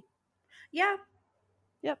just tea. Yeah.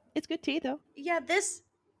 Yep. It's good tea though. Yeah, this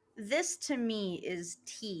to me is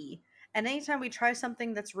tea. And anytime we try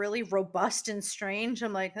something that's really robust and strange,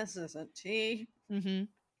 I'm like, this isn't tea.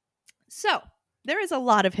 So, there is a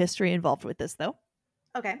lot of history involved with this though.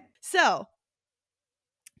 Okay. So,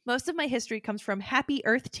 most of my history comes from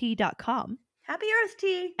happyearthtea.com. Happy Earth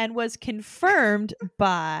Tea. And was confirmed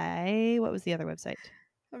by, what was the other website?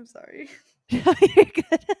 I'm sorry. You're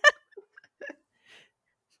good.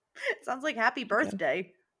 It sounds like happy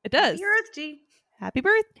birthday. It does. Happy Earth Tea. Happy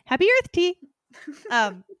Earth Tea.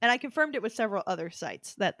 And I confirmed it with several other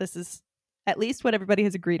sites that this is at least what everybody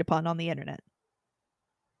has agreed upon on the internet.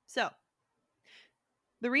 So,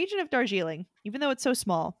 the region of Darjeeling, even though it's so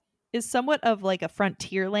small, is somewhat of like a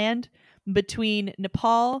frontier land between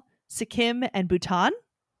Nepal, Sikkim, and Bhutan.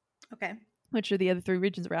 Okay. Which are the other 3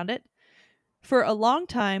 regions around it. For a long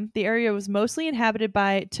time, the area was mostly inhabited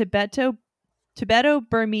by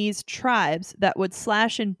Tibeto-Burmese tribes that would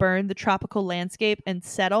slash and burn the tropical landscape and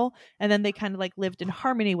settle, and then they kind of like lived in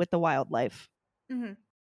harmony with the wildlife.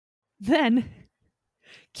 Then,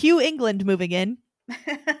 cue England moving in.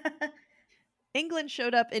 England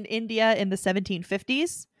showed up in India in the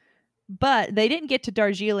 1750s, but they didn't get to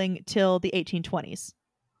Darjeeling till the 1820s.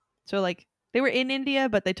 So, like, they were in India,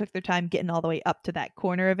 but they took their time getting all the way up to that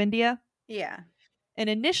corner of India. Yeah. And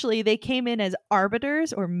initially, they came in as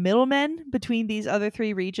arbiters or middlemen between these other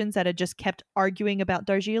 3 regions that had just kept arguing about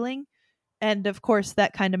Darjeeling. And of course,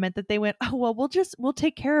 that kind of meant that they went, oh, well, we'll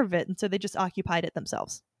take care of it. And so they just occupied it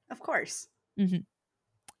themselves. Of course.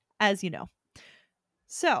 As you know.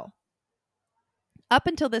 So, up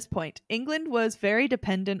until this point, England was very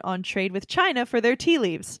dependent on trade with China for their tea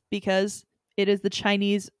leaves because it is the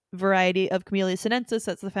Chinese variety of Camellia sinensis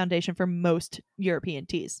that's the foundation for most European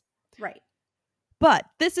teas. Right. But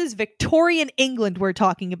this is Victorian England we're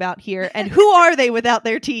talking about here, and who are they without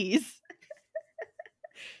their teas?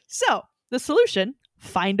 So the solution,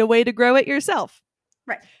 find a way to grow it yourself.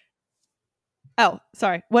 Right. Oh,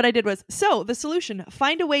 sorry. What I did was, so the solution,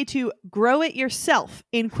 find a way to grow it yourself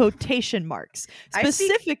in quotation marks.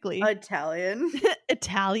 Specifically, I speak Italian.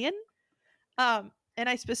 Italian. And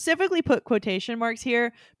I specifically put quotation marks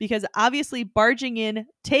here because obviously barging in,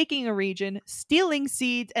 taking a region, stealing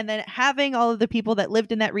seeds, and then having all of the people that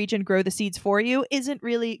lived in that region grow the seeds for you isn't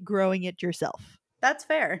really growing it yourself. That's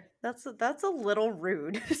fair. That's a little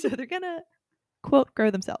rude. So they're gonna, quote, grow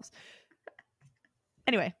themselves.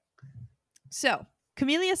 Anyway, so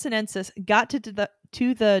Camellia sinensis got to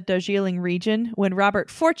the Darjeeling region when Robert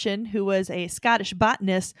Fortune, who was a Scottish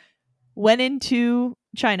botanist, went into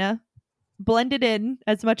China, blended in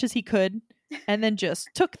as much as he could, and then just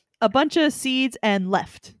took a bunch of seeds and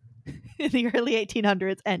left in the early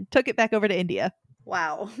 1800s and took it back over to India.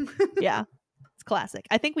 Wow. Yeah, it's classic.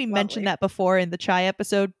 I think we mentioned that before in the chai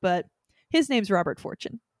episode, but his name's Robert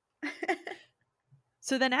Fortune.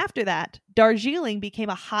 So then after that, Darjeeling became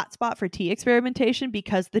a hotspot for tea experimentation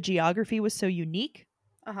because the geography was so unique.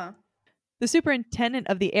 Uh-huh. The superintendent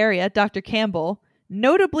of the area, Dr. Campbell,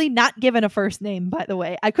 notably not given a first name, by the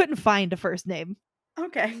way. I couldn't find a first name.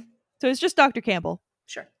 Okay. So it's just Dr. Campbell.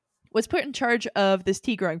 Sure. Was put in charge of this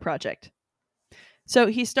tea growing project. So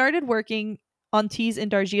he started working on teas in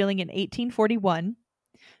Darjeeling in 1841.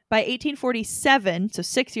 By 1847, so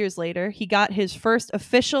 6 years later, he got his first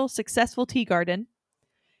official successful tea garden.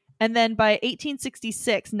 And then by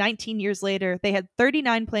 1866, 19 years later, they had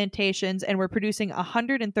 39 plantations and were producing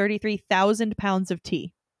 133,000 pounds of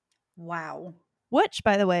tea. Wow. Which,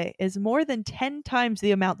 by the way, is more than 10 times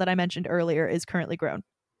the amount that I mentioned earlier is currently grown.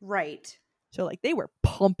 Right. So, like, they were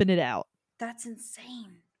pumping it out. That's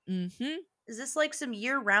insane. Mm-hmm. Is this like some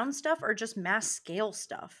year-round stuff or just mass scale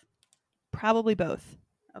stuff? Probably both.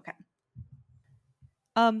 Okay.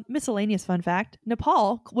 Miscellaneous fun fact,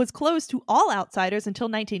 Nepal was closed to all outsiders until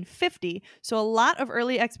 1950, so a lot of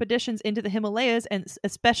early expeditions into the Himalayas, and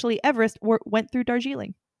especially Everest, went through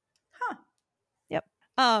Darjeeling. Huh. Yep.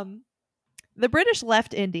 The British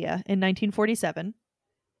left India in 1947,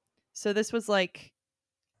 so this was like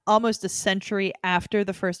almost a century after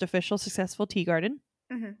the first official successful tea garden.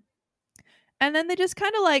 Mm-hmm. And then they just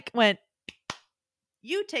kind of like went,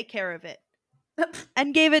 you take care of it.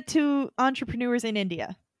 And gave it to entrepreneurs in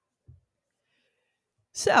India.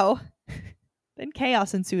 So, then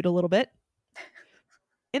chaos ensued a little bit.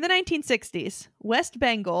 In the 1960s, West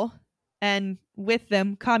Bengal, and with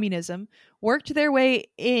them communism, worked their way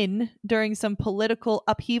in during some political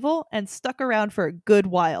upheaval and stuck around for a good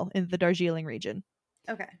while in the Darjeeling region.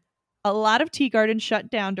 Okay. A lot of tea gardens shut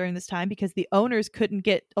down during this time because the owners couldn't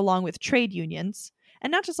get along with trade unions. And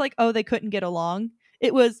not just like, oh, they couldn't get along.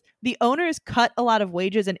 It was the owners cut a lot of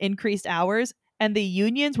wages and increased hours, and the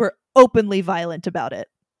unions were openly violent about it.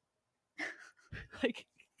 Like,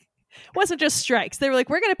 it wasn't just strikes. They were like,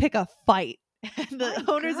 we're going to pick a fight. And the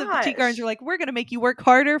owners of the tea gardens were like, we're going to make you work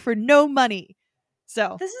harder for no money.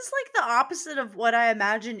 So this is like the opposite of what I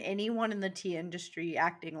imagine anyone in the tea industry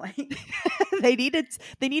acting like. they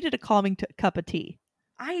needed a calming cup of tea.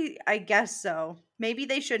 I guess so. Maybe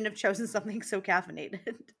they shouldn't have chosen something so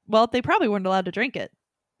caffeinated. Well, they probably weren't allowed to drink it.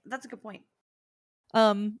 That's a good point.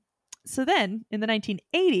 So then, in the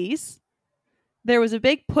 1980s, there was a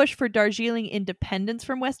big push for Darjeeling independence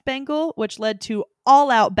from West Bengal, which led to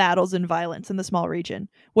all-out battles and violence in the small region,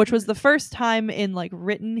 which was the first time in like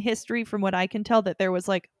written history, from what I can tell, that there was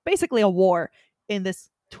like basically a war in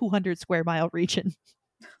this 200 square mile region.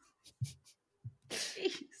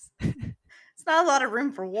 Jeez. It's not a lot of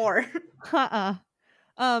room for war.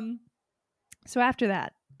 So after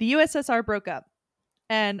that, the USSR broke up.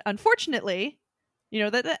 And unfortunately, you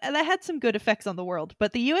know, that had some good effects on the world.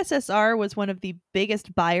 But the USSR was one of the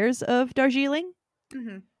biggest buyers of Darjeeling.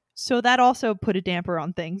 Mm-hmm. So that also put a damper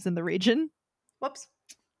on things in the region. Whoops.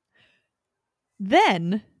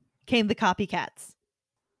 Then came the copycats.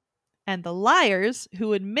 And the liars who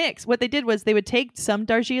would mix, what they did was they would take some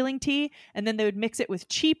Darjeeling tea and then they would mix it with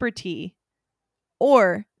cheaper tea.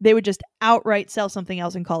 Or they would just outright sell something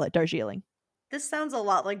else and call it Darjeeling. This sounds a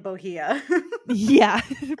lot like Bohea. Yeah,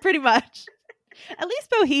 pretty much. At least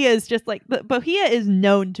Bohea is just like, Bohea is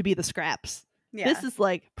known to be the scraps. Yeah. This is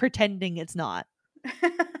like pretending it's not.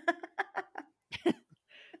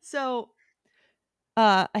 So,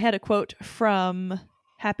 I had a quote from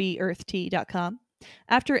happyearthtea.com.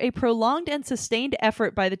 After a prolonged and sustained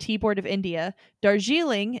effort by the Tea Board of India,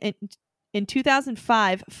 Darjeeling in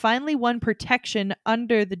 2005 finally won protection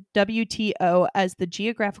under the WTO as the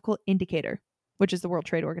geographical indicator, which is the World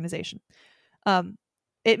Trade Organization.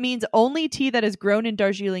 It means only tea that is grown in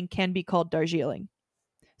Darjeeling can be called Darjeeling.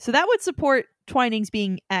 So that would support Twinings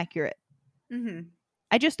being accurate. Mm-hmm.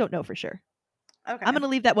 I just don't know for sure. Okay. I'm going to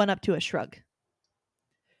leave that one up to a shrug.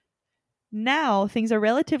 Now things are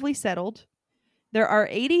relatively settled. There are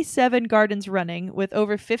 87 gardens running with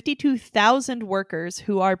over 52,000 workers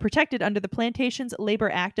who are protected under the Plantations Labor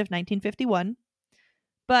Act of 1951.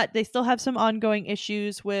 But they still have some ongoing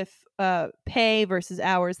issues with pay versus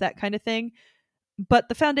hours, that kind of thing. But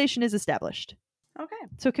the foundation is established. Okay.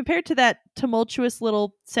 So compared to that tumultuous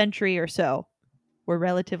little century or so, we're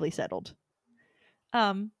relatively settled.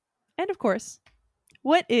 And of course,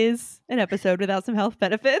 what is an episode without some health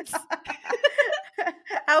benefits?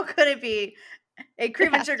 How could it be a cream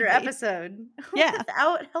and has to sugar be. episode Yeah.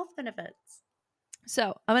 without health benefits?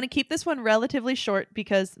 So I'm going to keep this one relatively short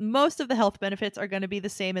because most of the health benefits are going to be the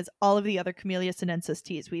same as all of the other Camellia sinensis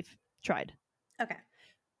teas we've tried. Okay.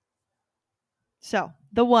 So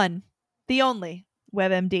the one, the only,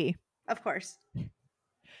 WebMD. Of course.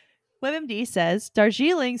 WebMD says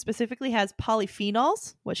Darjeeling specifically has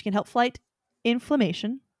polyphenols, which can help fight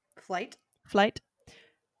inflammation. Flight.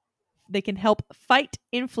 They can help fight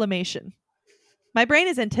inflammation. My brain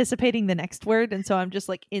is anticipating the next word, and so I'm just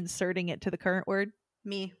like inserting it to the current word.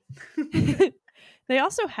 Me. They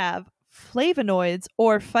also have flavonoids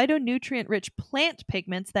or phytonutrient-rich plant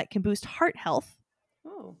pigments that can boost heart health.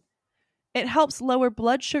 Oh. It helps lower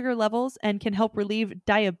blood sugar levels and can help relieve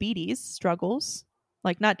diabetes struggles.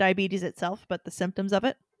 Like not diabetes itself, but the symptoms of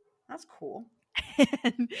it. That's cool.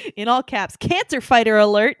 And in all caps, cancer fighter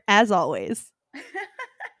alert, as always.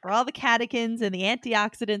 For all the catechins and the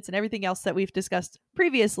antioxidants and everything else that we've discussed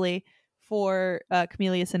previously for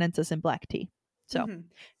Camellia sinensis and black tea. So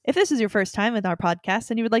if this is your first time with our podcast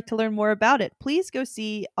and you would like to learn more about it, please go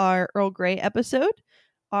see our Earl Grey episode.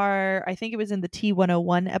 I think it was in the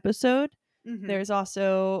T101 episode. There's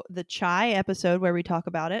also the chai episode where we talk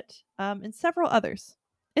about it, and several others.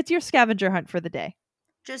 It's your scavenger hunt for the day.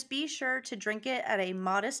 Just be sure to drink it at a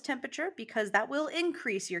modest temperature because that will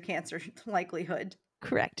increase your cancer likelihood.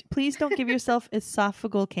 Correct. Please don't give yourself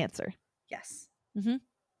esophageal cancer. Yes.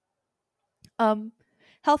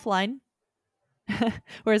 Healthline,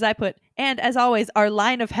 or as I put, and as always, our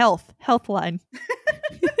line of Healthline.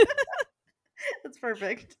 That's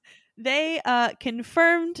perfect. They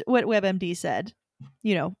confirmed what WebMD said,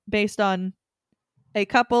 based on a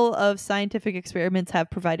couple of scientific experiments have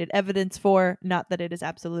provided evidence for, not that it is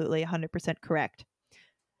absolutely 100% correct.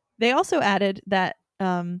 They also added that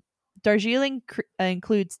Darjeeling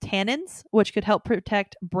includes tannins, which could help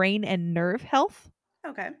protect brain and nerve health.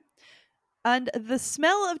 Okay. And the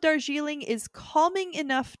smell of Darjeeling is calming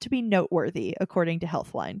enough to be noteworthy, according to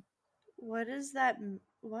Healthline. What is that?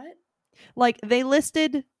 What? Like, they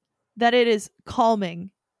listed that it is calming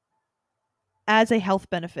as a health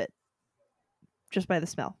benefit just by the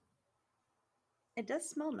smell. It does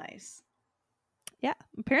smell nice. Yeah,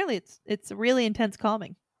 apparently it's really intense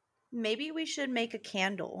calming. Maybe we should make a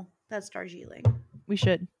candle that's Darjeeling. We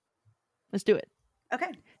should. Let's do it. Okay.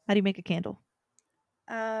 How do you make a candle?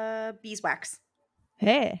 Beeswax.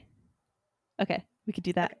 Hey. Okay, we could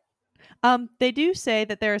do that. Okay. They do say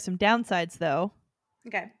that there are some downsides, though.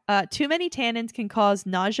 Okay. Too many tannins can cause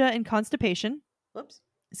nausea and constipation. Whoops.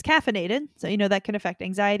 It's caffeinated, so that can affect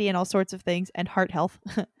anxiety and all sorts of things, and heart health.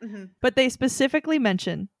 But they specifically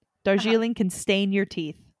mention Darjeeling can stain your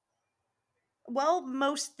teeth. Well,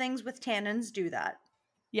 most things with tannins do that.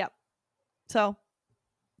 Yep. So,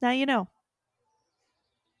 now you know.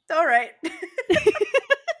 All right.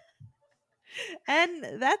 And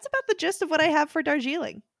that's about the gist of what I have for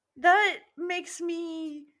Darjeeling. That makes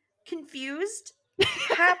me confused,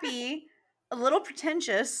 happy, a little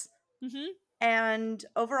pretentious, and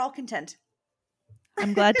overall content.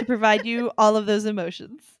 I'm glad to provide you all of those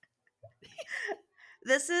emotions.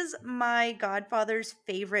 This is my godfather's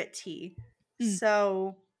favorite tea.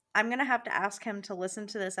 So I'm going to have to ask him to listen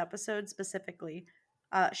to this episode specifically.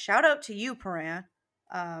 Shout out to you, Paran.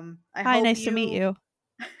 Hi, nice to meet you.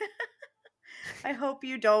 I hope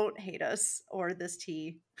you don't hate us or this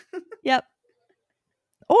tea. Yep.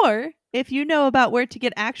 Or if you know about where to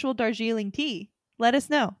get actual Darjeeling tea, let us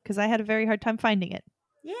know, because I had a very hard time finding it.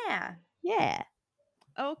 Yeah.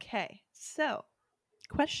 Okay, so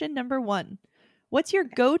question number 1. What's your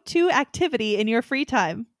go-to activity in your free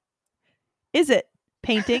time? Is it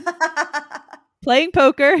painting, playing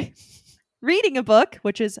poker, reading a book,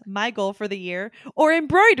 which is my goal for the year, or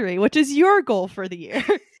embroidery, which is your goal for the year?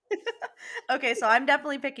 Okay, so I'm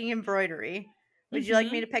definitely picking embroidery. Would you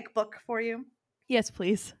like me to pick book for you? Yes,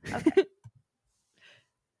 please. Okay.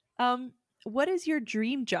 What is your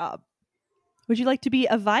dream job? Would you like to be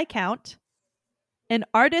a viscount, an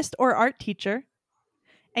artist or art teacher,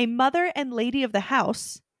 a mother and lady of the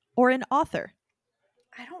house, or an author?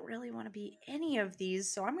 I don't really want to be any of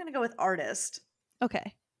these, so I'm going to go with artist.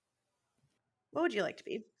 Okay. What would you like to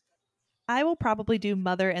be? I will probably do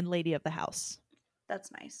mother and lady of the house.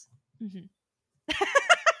 That's nice. Mm-hmm.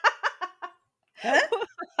 Huh?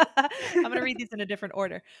 I'm going to read these in a different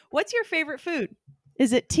order. What's your favorite food?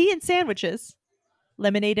 Is it tea and sandwiches,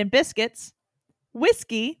 lemonade and biscuits,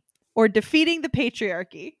 whiskey, or defeating the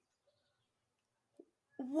patriarchy?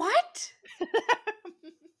 What?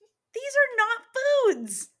 These are not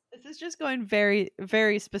foods. This is just going very,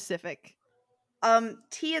 very specific.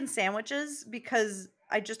 Tea and sandwiches because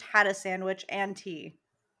I just had a sandwich and tea.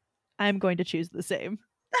 I'm going to choose the same.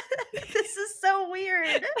 This is so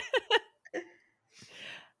weird.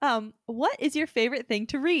 What is your favorite thing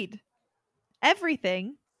to read?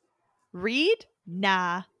 Everything. Read?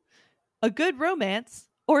 Nah. A good romance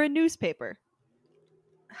or a newspaper?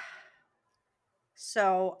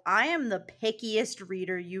 So I am the pickiest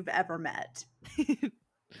reader you've ever met.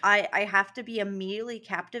 I have to be immediately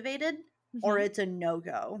captivated or it's a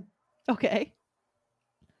no-go. Okay.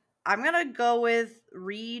 I'm going to go with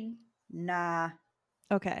read. Nah.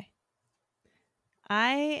 Okay.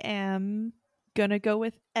 I am going to go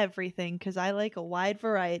with everything because I like a wide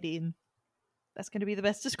variety, and that's going to be the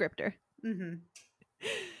best descriptor. Mm-hmm.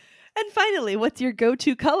 And finally, what's your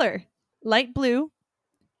go-to color? Light blue,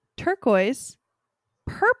 turquoise,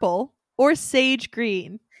 purple, or sage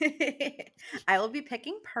green? I will be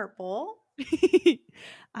picking purple.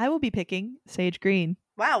 I will be picking sage green.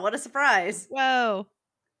 Wow, what a surprise. Whoa.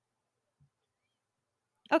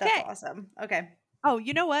 Okay. That's awesome. Okay. Oh,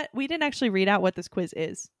 you know what? We didn't actually read out what this quiz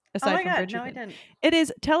is. Aside from Bridgerton. No, I didn't. It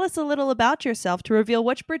is tell us a little about yourself to reveal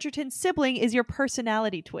which Bridgerton sibling is your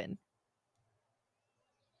personality twin.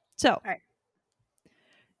 So, right.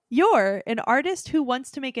 You're an artist who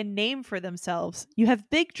wants to make a name for themselves. You have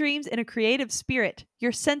big dreams and a creative spirit.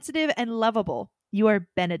 You're sensitive and lovable. You are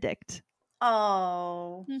Benedict.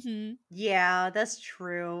 Oh. Mm-hmm. Yeah, that's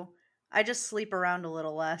true. I just sleep around a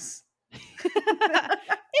little less.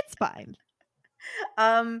 It's fine.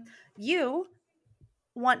 You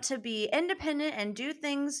want to be independent and do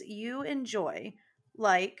things you enjoy,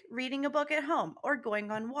 like reading a book at home or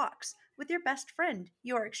going on walks with your best friend.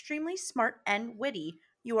 You are extremely smart and witty.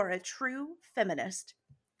 You are a true feminist.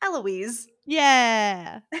 Eloise.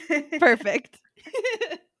 Yeah. Perfect.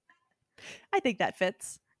 I think that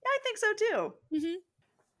fits. Yeah, I think so too. Mm-hmm.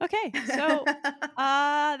 Okay, so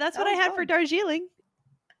that's what I had for Darjeeling.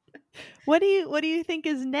 What do you think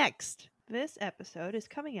is next? This episode is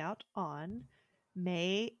coming out on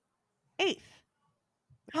May 8th,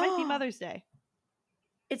 which might be Mother's Day.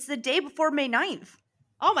 It's the day before May 9th.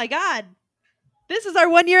 Oh my God. This is our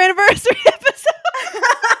 1-year anniversary episode.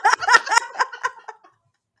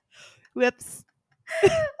 Whoops.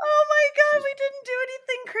 Oh my God, we didn't do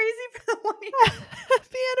anything crazy for the 1 year.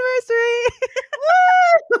 Happy anniversary.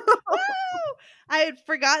 Woo! Woo! I had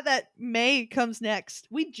forgot that May comes next.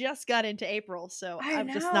 We just got into April, so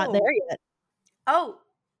I'm just not there yet. Oh,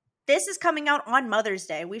 this is coming out on Mother's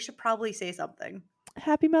Day. We should probably say something.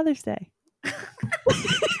 Happy Mother's Day.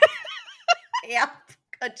 Yep.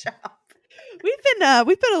 Good job. We've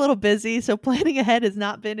been a little busy, so planning ahead has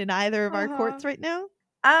not been in either of our courts right now.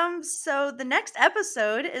 So the next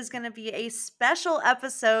episode is going to be a special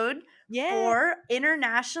episode for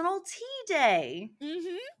International Tea Day.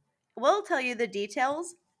 Mm-hmm. We'll tell you the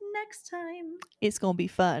details next time. It's going to be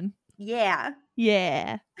fun. Yeah.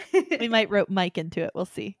 Yeah. We might rope Mike into it. We'll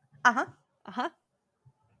see. Uh-huh. Uh-huh.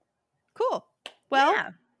 Cool.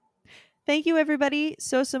 Well, thank you everybody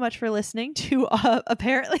so much for listening to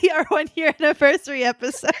apparently our 1-year anniversary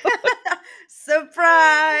episode.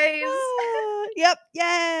 Surprise! Yep.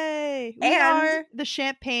 Yay. We are the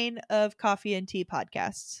champagne of coffee and tea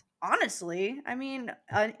podcasts. Honestly, I mean,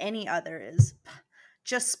 any other is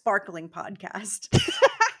just sparkling podcast.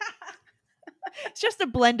 It's just a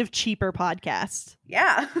blend of cheaper podcasts.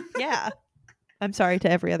 Yeah. Yeah. I'm sorry to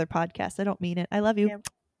every other podcast. I don't mean it. I love you.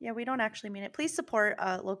 Yeah, we don't actually mean it. Please support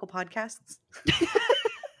local podcasts.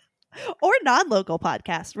 Or non-local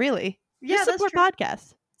podcasts, really. Yeah, just support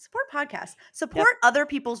podcasts. Support podcasts. Support other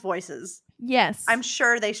people's voices. Yes. I'm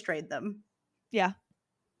sure they strayed them. Yeah.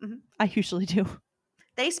 Mm-hmm. I usually do.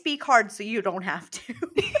 They speak hard so you don't have to.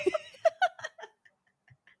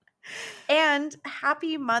 And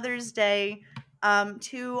happy Mother's Day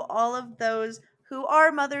to all of those who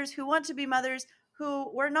are mothers, who want to be mothers,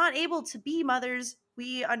 who were not able to be mothers.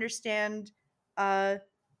 We understand that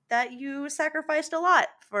you sacrificed a lot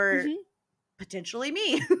for potentially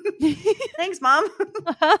me. Thanks, Mom.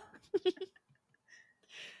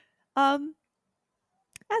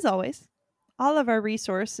 As always, All of our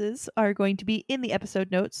resources are going to be in the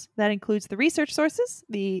episode notes. That includes the research sources,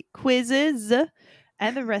 the quizzes,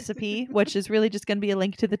 and the recipe, which is really just going to be a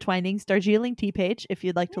link to the Twinings Darjeeling tea page if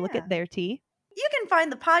you'd like to look at their tea. You can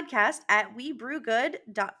find the podcast at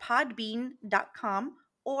webrewgood.podbean.com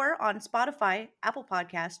or on Spotify, Apple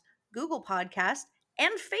Podcast, Google Podcast,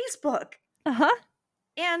 and Facebook.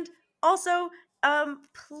 And also,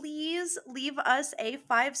 please leave us a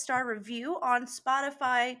 5-star review on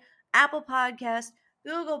Spotify, Apple Podcast,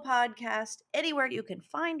 Google Podcast, anywhere you can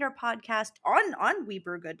find our podcast on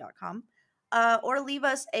webrewgood.com, or leave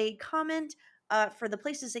us a comment for the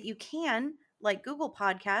places that you can, like Google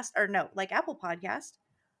Podcast, or no, like Apple Podcast.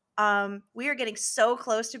 We are getting so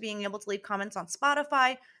close to being able to leave comments on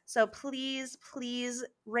Spotify, so please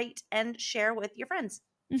rate and share with your friends.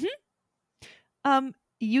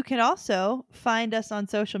 You can also find us on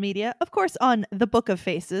social media, of course, on the Book of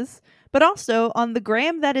Faces, but also on the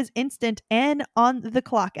Gram that is instant and on the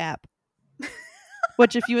Clock app.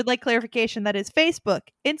 Which, if you would like clarification, that is Facebook,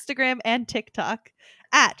 Instagram, and TikTok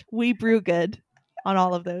at We Brew Good on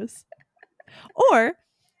all of those. Or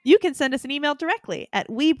you can send us an email directly at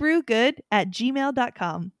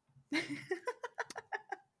webrewgood@gmail.com.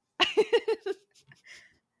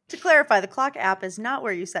 To clarify, the Clock app is not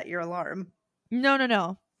where you set your alarm.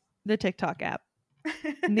 No. The TikTok app.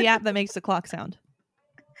 The app that makes the clock sound.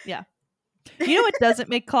 Yeah. You know what doesn't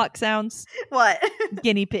make clock sounds? What?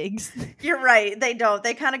 Guinea pigs. You're right. They don't.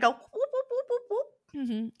 They kind of go whoop, whoop, whoop, whoop, whoop.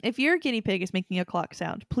 Mm-hmm. If your guinea pig is making a clock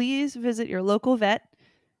sound, please visit your local vet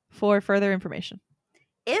for further information.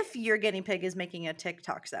 If your guinea pig is making a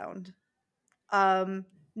TikTok sound,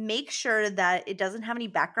 make sure that it doesn't have any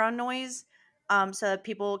background noise, so that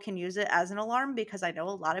people can use it as an alarm, because I know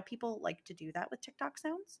a lot of people like to do that with TikTok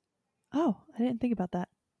sounds. Oh, I didn't think about that.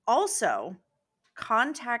 Also,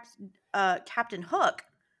 contact Captain Hook,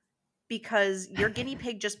 because your guinea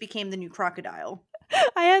pig just became the new crocodile.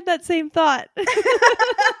 I had that same thought.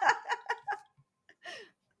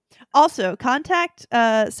 Also, contact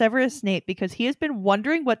Severus Snape, because he has been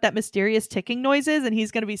wondering what that mysterious ticking noise is, and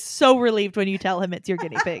he's going to be so relieved when you tell him it's your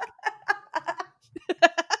guinea pig.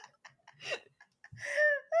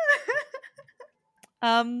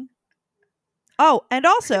 Oh, and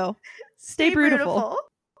also, stay brutal.